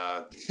and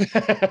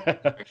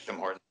Tim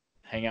Hortons.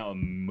 Hang out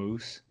with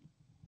moose.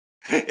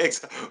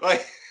 Exactly.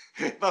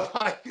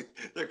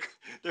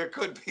 There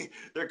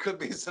could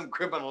be some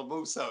criminal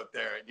moose out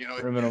there.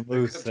 Criminal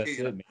moose. That's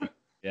it, man.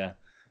 Yeah.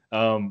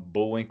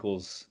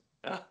 Bullwinkle's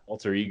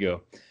alter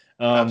ego.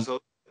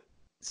 Absolutely.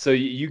 So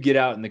you get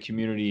out in the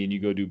community and you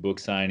go do book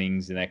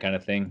signings and that kind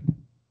of thing?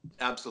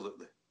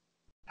 Absolutely.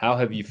 How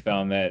have you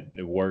found that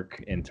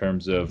work in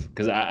terms of,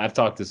 because I've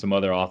talked to some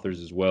other authors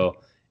as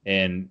well,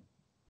 and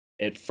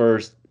at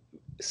first,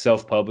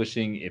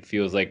 self-publishing, it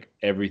feels like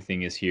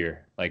everything is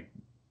here, like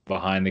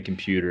behind the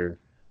computer,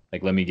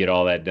 like let me get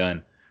all that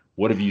done.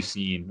 What have you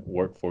seen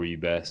work for you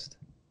best?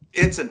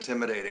 It's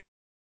intimidating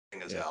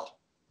as hell.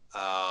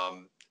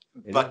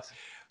 But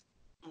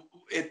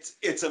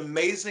it's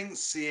amazing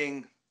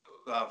seeing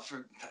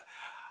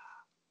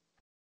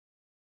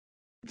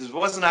this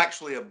wasn't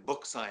actually a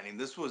book signing.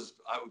 This was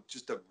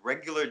just a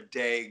regular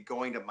day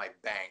going to my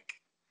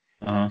bank,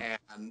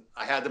 and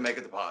I had to make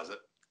a deposit.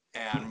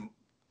 And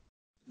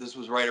this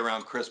was right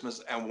around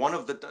Christmas. And one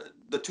of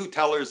the two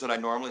tellers that I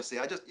normally see,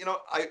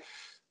 I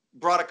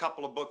brought a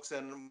couple of books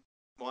in,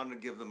 wanted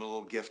to give them a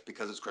little gift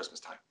because it's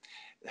Christmas time.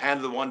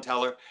 Handed the one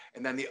teller,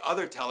 and then the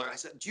other teller, I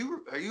said,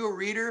 "Are you a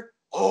reader?"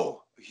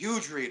 Oh, a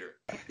huge reader.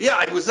 Yeah,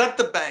 I was at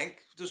the bank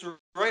just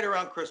right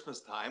around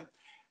Christmas time,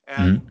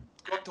 and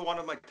go up to one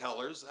of my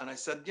tellers, and I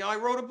said, I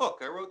wrote a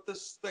book. I wrote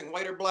this thing,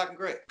 White or Black and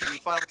Gray, from the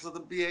files of the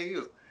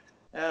BAU.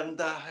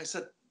 And I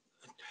said,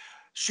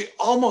 she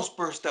almost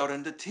burst out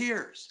into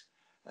tears.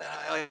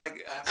 I'm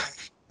like,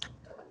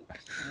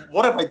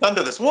 what have I done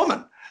to this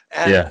woman?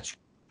 And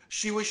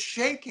she was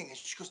shaking, and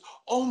she goes,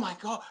 "Oh my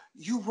God,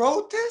 you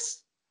wrote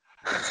this?"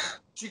 And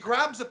she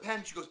grabs a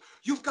pen. She goes,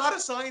 "You've got to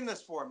sign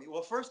this for me."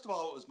 Well, first of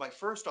all, it was my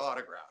first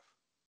autograph.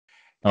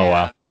 Oh,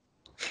 wow.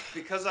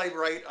 Because I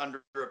write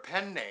under a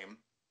pen name,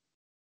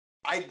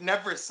 I'd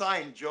never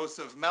signed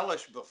Joseph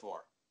Melesh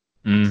before.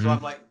 So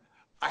I'm like,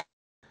 I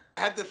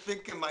had to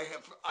think in my head.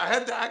 I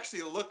had to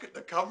actually look at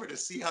the cover to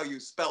see how you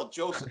spell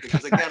Joseph,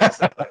 because again, I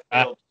said I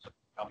failed a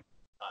couple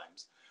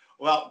times.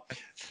 Well,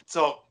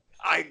 so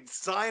I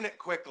sign it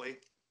quickly,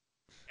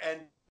 and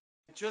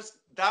just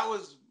that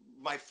was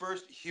my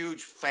first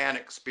huge fan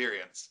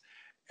experience,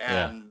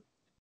 and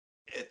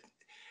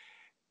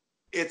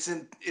it's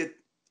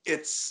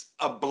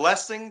a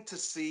blessing to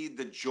see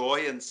the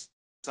joy in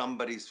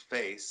somebody's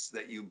face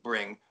that you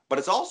bring, but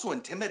it's also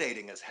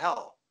intimidating as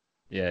hell.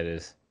 Yeah, it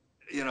is.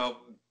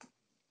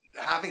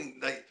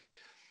 Having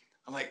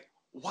I'm like,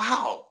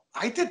 wow,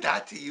 I did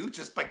that to you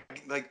just by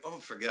oh,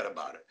 forget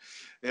about it.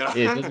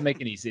 It doesn't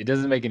make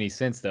any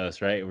sense to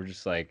us, right? We're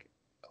just like,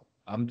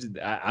 I'm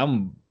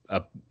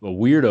a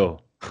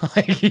weirdo.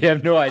 Like, you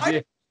have no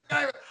idea.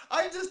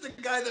 I'm just a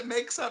guy that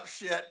makes up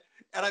shit,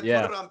 and I put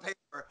it on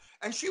paper,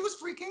 and she was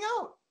freaking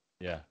out.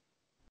 Yeah.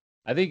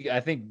 I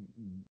think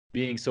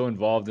being so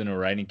involved in a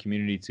writing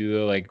community too,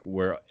 though, like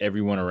where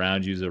everyone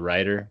around you is a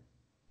writer,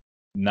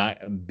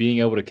 not being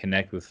able to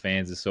connect with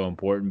fans is so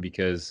important,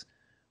 because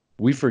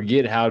we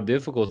forget how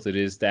difficult it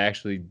is to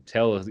actually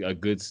tell a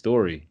good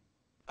story.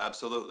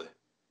 Absolutely.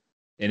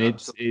 And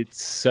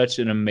it's such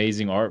an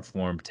amazing art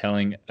form,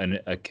 telling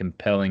a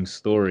compelling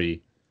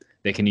story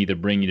that can either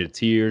bring you to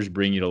tears,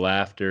 bring you to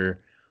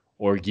laughter,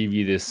 or give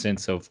you this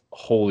sense of,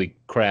 holy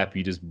crap,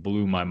 you just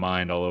blew my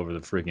mind all over the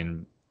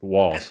freaking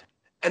walls.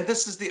 And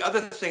this is the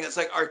other thing. It's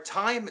like our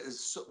time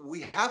is,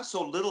 we have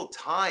so little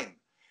time.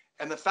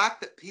 And the fact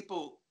that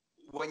people,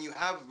 when you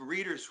have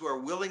readers who are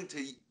willing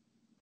to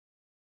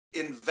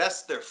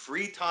invest their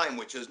free time,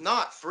 which is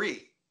not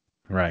free.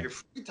 Right. Your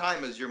free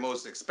time is your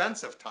most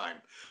expensive time.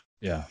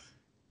 Yeah.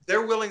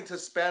 They're willing to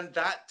spend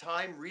that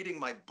time reading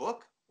my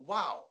book.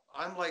 Wow.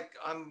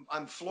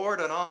 I'm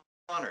floored and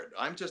honored.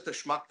 I'm just a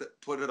schmuck that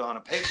put it on a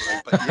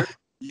paper, but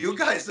you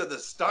guys are the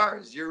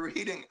stars. You're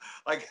reading,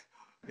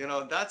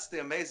 that's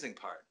the amazing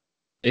part.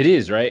 It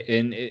is, right?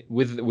 And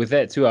with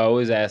that too, I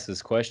always ask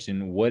this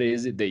question: what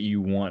is it that you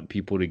want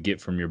people to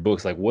get from your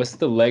books? Like, what's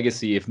the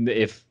legacy?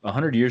 If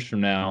 100 years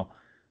from now,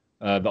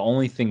 the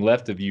only thing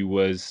left of you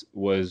was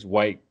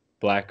white,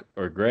 black,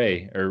 or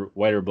gray, or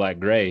white or black,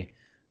 gray,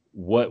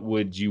 what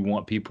would you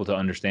want people to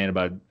understand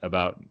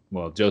about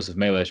well, Joseph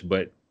Melesh,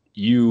 but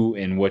you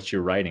and what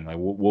you're writing? Like,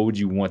 what would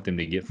you want them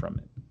to get from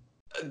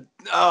it?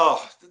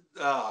 Wow.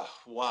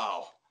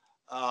 Wow.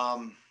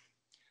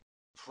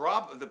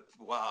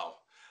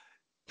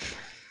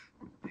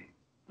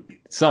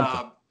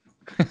 Something.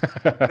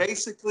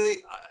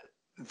 Basically,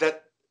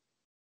 that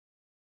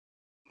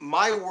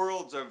my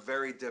worlds are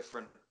very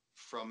different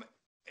from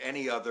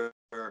any other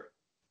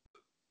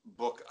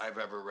book I've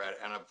ever read,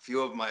 and a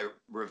few of my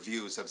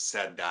reviews have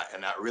said that,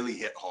 and that really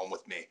hit home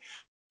with me.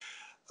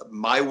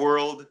 My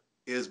world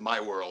is my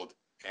world,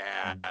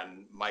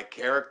 and my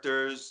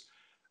characters.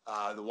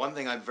 The one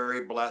thing I'm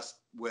very blessed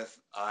with,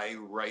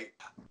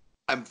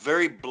 I'm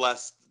very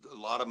blessed. A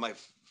lot of my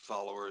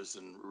followers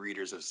and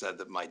readers have said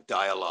that my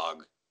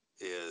dialogue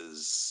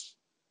is,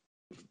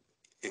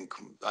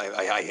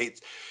 I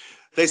hate,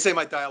 they say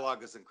my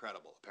dialogue is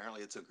incredible.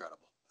 Apparently it's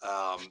incredible.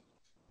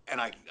 And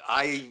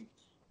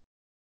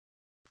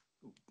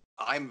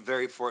I'm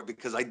very for it,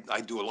 because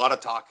I do a lot of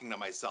talking to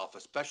myself,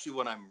 especially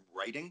when I'm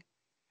writing.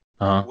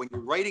 When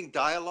you're writing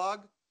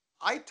dialogue,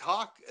 I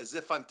talk as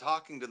if I'm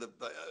talking to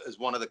as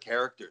one of the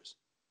characters.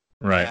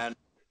 Right. And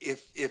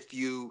if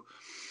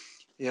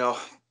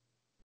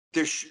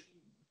there's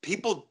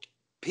people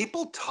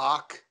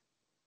talk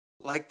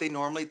like they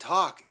normally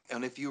talk.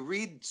 And if you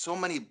read so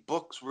many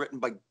books written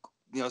by,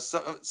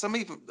 some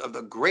even of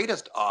the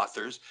greatest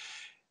authors,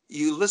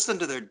 you listen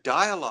to their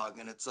dialogue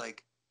and it's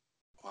like,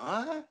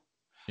 what?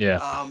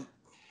 Yeah.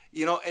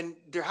 And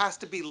there has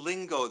to be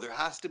lingo, there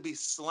has to be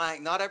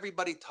slang. Not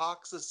everybody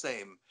talks the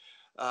same.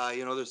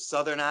 There's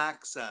Southern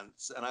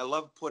accents, and I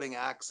love putting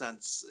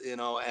accents,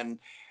 and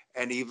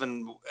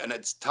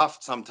it's tough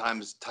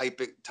sometimes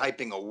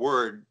typing a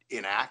word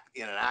in an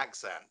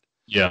accent.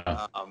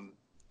 Yeah.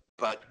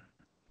 But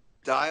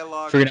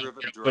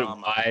dialogue-driven drama.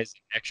 Put Y's,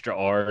 extra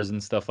R's,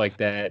 and stuff like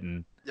that,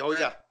 and oh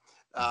yeah,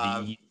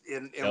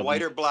 in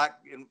white or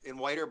black, in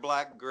white or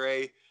black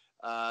gray.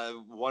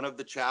 One of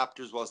the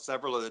chapters, well,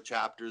 several of the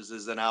chapters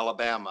is in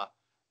Alabama,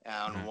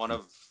 and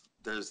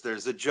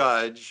there's a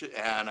judge,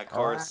 and of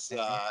course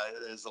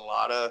there's a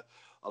lot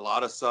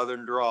of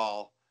Southern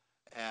drawl,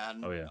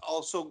 and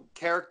also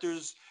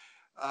characters.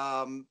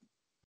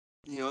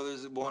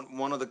 There's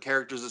one of the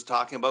characters is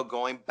talking about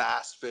going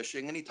bass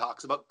fishing, and he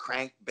talks about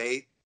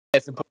crankbait.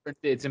 It's important.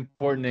 It's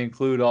important to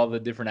include all the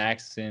different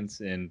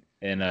accents and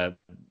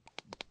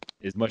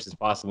as much as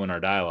possible in our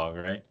dialogue,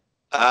 right?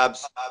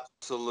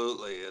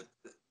 Absolutely.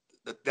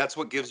 That's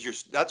what gives you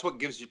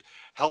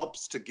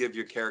helps to give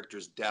your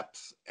characters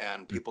depth,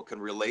 and people can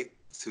relate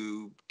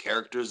to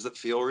characters that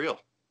feel real.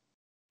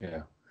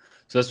 Yeah.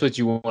 So that's what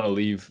you want to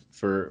leave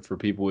for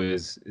people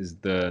is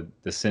the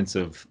sense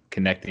of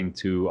connecting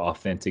to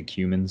authentic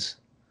humans.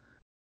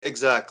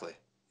 Exactly.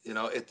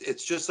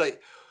 It's just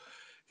like,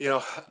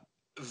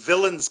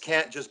 villains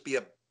can't just be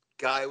a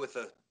guy with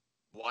a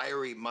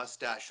wiry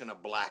mustache and a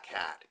black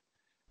hat.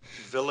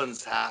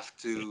 Villains have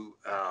to,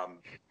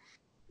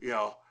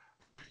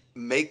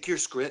 make your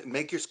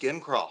skin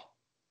crawl.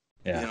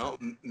 Yeah.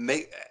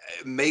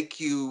 Make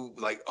you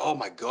like, oh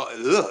my god,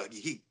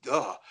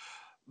 ugh.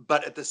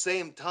 But at the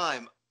same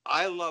time,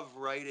 I love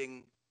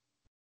writing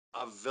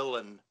a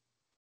villain,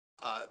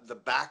 the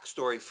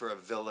backstory for a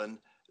villain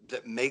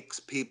that makes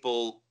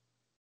people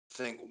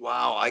think,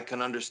 wow, I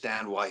can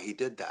understand why he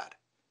did that.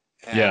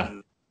 Yeah.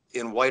 And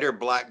in White or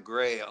Black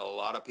Gray, a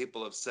lot of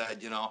people have said,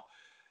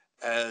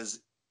 as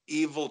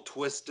evil,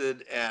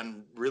 twisted,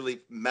 and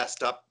really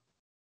messed up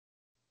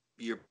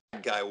your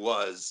guy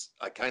was,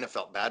 I kind of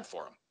felt bad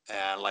for him.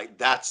 And like,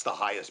 that's the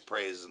highest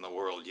praise in the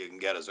world you can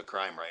get as a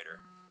crime writer.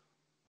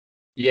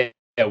 Yeah,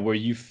 where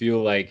you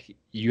feel like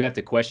you have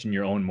to question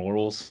your own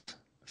morals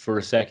for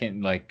a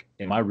second. Like,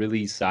 am I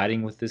really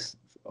siding with this?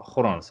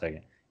 Hold on a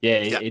second. Yeah,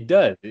 Yeah, it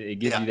does. It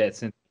gives yeah. you that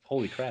sense of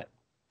holy crap.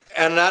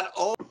 And that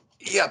all,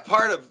 yeah,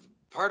 part of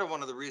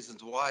one of the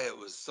reasons why it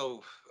was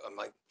so, I'm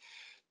like,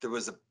 there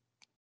was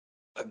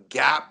a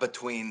gap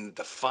between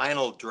the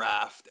final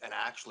draft and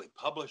actually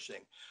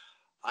publishing.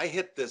 I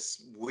hit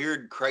this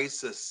weird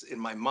crisis in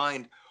my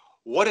mind.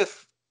 What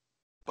if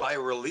by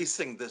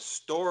releasing this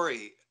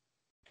story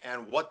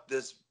and what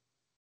this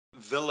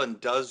villain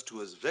does to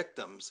his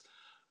victims,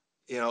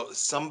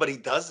 somebody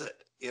does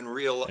it in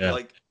real, Yeah.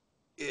 like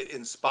it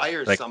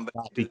inspires Like somebody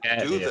to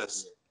copycat. do Yeah.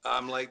 this.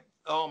 I'm like,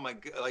 oh my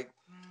god, like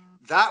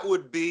that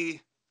would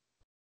be,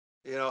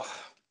 you know,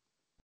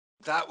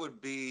 that would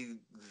be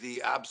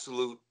the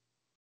absolute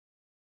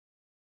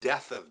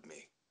death of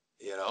me,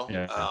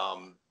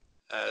 Yeah.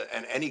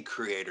 and any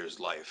creator's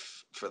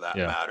life for that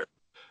Yeah. matter.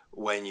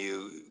 When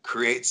you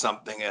create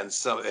something and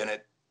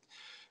it,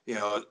 you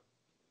know,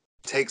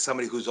 takes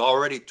somebody who's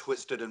already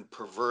twisted and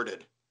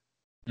perverted,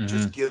 just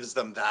Mm-hmm. gives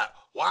them that,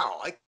 wow,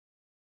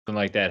 Something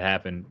like that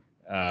happen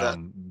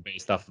that,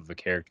 based off of a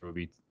character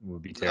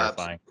would be abs-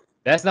 terrifying.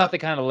 That's not ab- the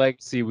kind of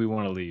legacy we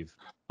want to leave,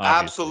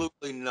 obviously,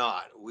 absolutely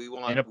not.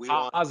 in a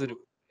positive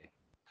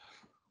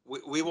way.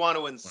 We want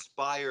to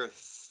inspire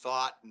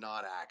thought,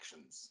 not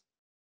actions.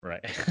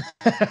 Right.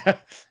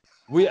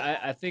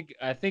 I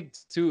think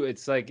too.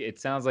 It's like it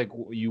sounds like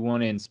you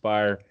want to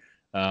inspire,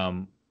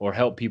 or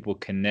help people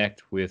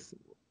connect with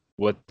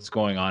what's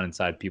going on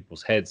inside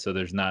people's heads, so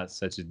there's not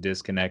such a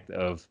disconnect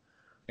of,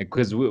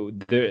 because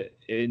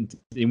and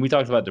we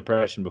talked about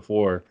depression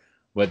before,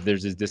 but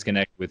there's this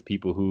disconnect with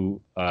people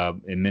who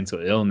in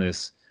mental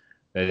illness,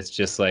 that it's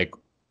just like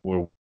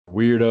we're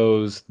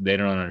weirdos, they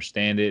don't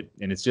understand it,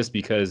 and it's just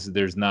because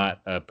there's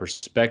not a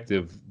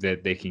perspective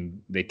that they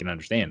can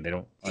understand. They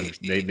don't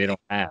understand, they don't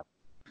have.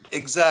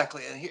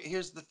 Exactly. And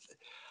here's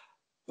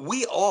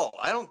we all,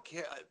 I don't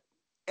care,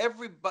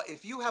 everybody,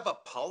 if you have a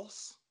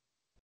pulse,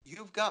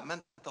 you've got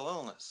mental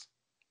illness.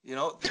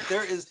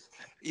 There is,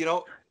 you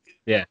know,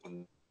 Yeah.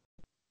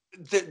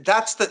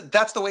 that's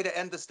the way to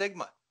end the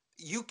stigma.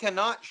 You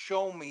cannot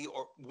show me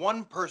or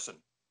one person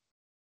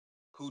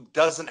who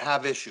doesn't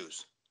have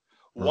issues,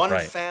 one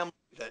Right. family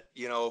that,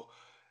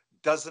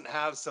 doesn't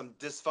have some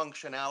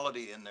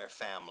dysfunctionality in their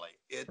family.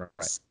 Right.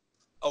 It's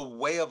a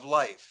way of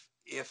life.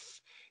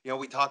 If,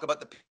 we talk about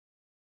the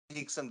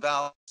peaks and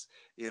valleys,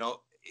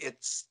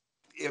 it's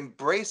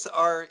embrace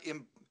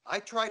I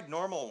tried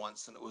normal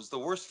once and it was the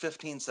worst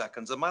 15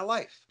 seconds of my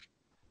life.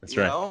 That's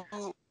You right.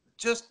 know,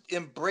 just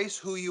embrace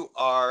who you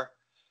are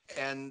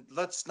and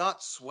let's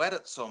not sweat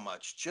it so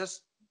much.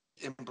 Just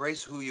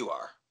embrace who you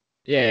are.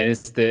 Yeah,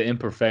 it's the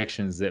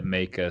imperfections that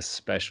make us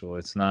special.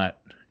 It's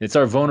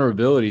our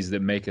vulnerabilities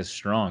that make us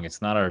strong.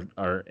 It's not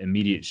our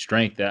immediate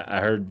strength. I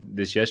heard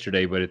this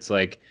yesterday, but it's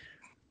like,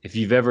 if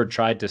you've ever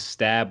tried to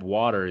stab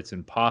water, it's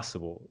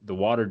impossible. The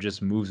water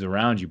just moves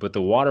around you, but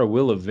the water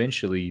will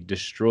eventually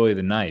destroy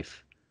the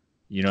knife.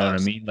 You know what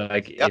I mean? Absolutely.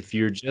 Like, Yep. if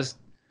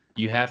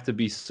you have to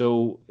be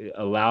so,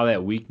 allow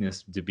that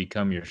weakness to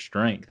become your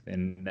strength.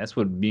 And that's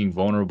what being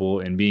vulnerable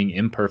and being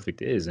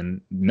imperfect is.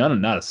 And not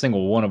a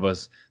single one of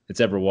us that's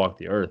ever walked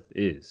the earth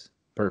is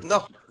perfect.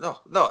 No, no,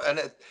 no.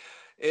 And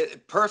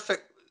it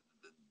perfect.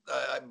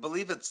 I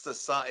believe it's the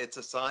sign. It's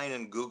a sign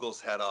in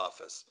Google's head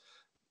office.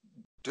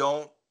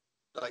 Don't,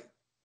 like,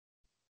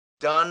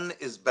 done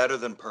is better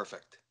than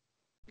perfect.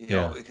 You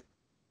Yeah. know,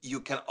 you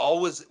can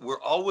always,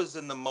 we're always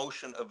in the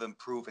motion of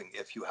improving.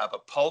 If you have a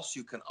pulse,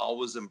 you can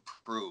always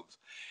improve.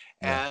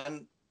 Yeah.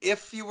 And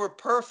if you were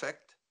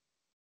perfect,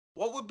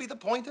 what would be the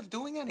point of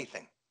doing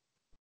anything?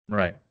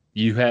 Right.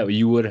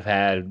 You would have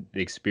had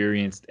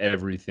experienced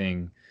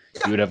everything.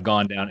 Yeah. You would have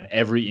gone down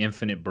every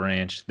infinite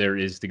branch there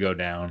is to go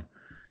down.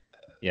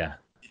 Yeah.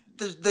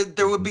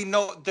 There would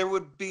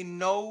be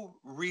no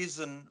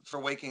reason for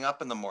waking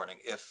up in the morning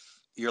if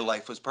your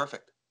life was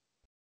perfect.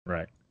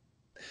 Right.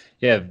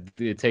 Yeah,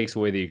 it takes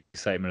away the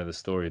excitement of the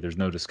story. There's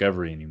no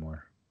discovery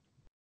anymore.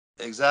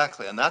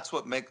 Exactly, and that's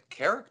what makes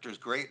characters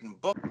great in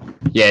books.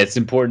 Yeah, it's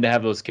important to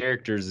have those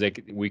characters that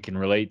we can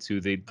relate to.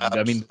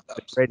 I mean,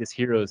 the greatest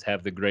heroes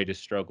have the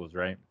greatest struggles,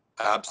 right?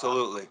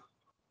 Absolutely.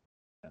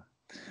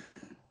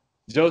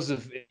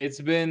 Joseph,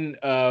 it's been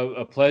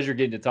a pleasure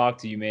getting to talk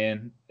to you,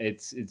 man.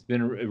 It's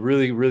been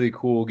really really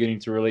cool getting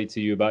to relate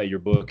to you about your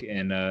book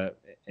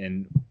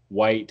and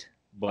white,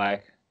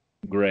 black,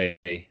 gray,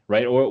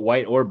 right? Or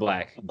white or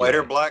black, White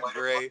or gray. black,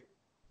 gray,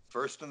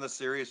 first in the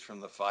series from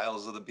the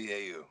files of the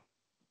BAU.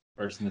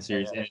 First in the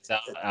series, and it's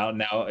out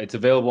now. It's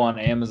available on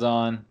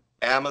Amazon.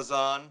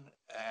 Amazon,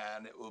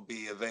 and it will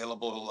be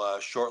available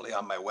shortly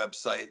on my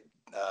website,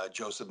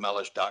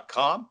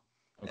 josephmelesh.com.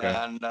 Okay.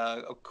 And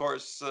of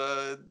course,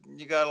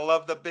 you gotta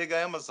love the big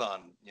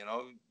Amazon. You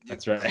know, you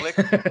That's right. click.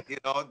 You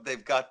know,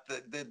 they've got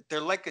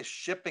they're like a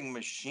shipping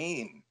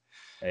machine.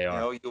 They are. You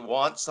know, you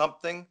want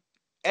something,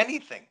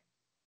 anything,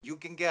 you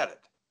can get it.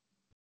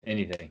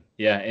 Anything.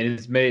 Yeah, and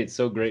it's made it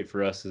so great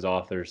for us as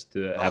authors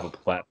to have a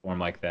platform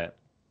like that.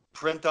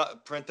 Print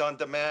on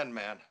demand,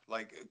 man.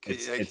 Like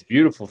it's a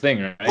beautiful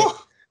thing, right?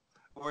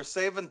 We're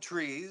saving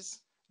trees.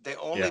 They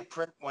only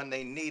print when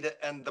they need it,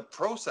 and the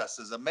process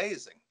is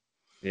amazing.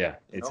 Yeah,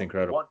 it's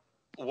incredible.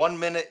 One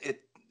minute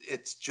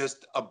it's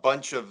just a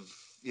bunch of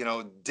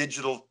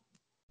digital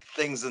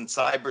things in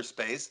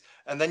cyberspace,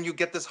 and then you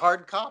get this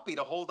hard copy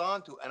to hold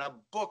on to, and a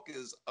book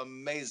is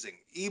amazing.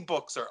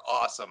 Ebooks are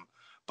awesome,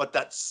 but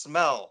that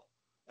smell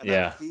and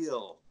that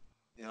feel,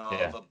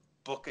 of a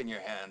book in your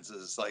hands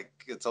is like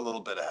it's a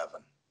little bit of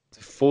heaven. It's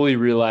a fully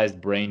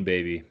realized brain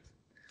baby.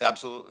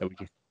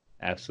 Absolutely.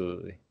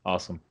 Absolutely.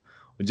 Awesome.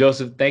 Well,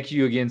 Joseph, thank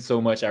you again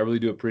so much. I really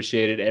do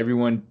appreciate it.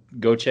 Everyone,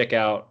 go check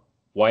out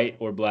White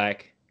or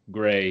Black,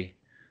 Gray,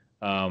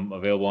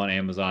 available on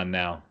Amazon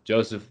now.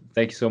 Joseph,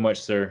 thank you so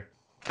much, sir.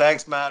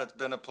 Thanks, Matt. It's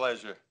been a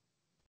pleasure.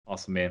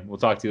 Awesome, man. We'll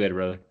talk to you later,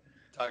 brother.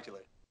 Talk to you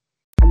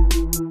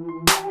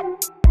later.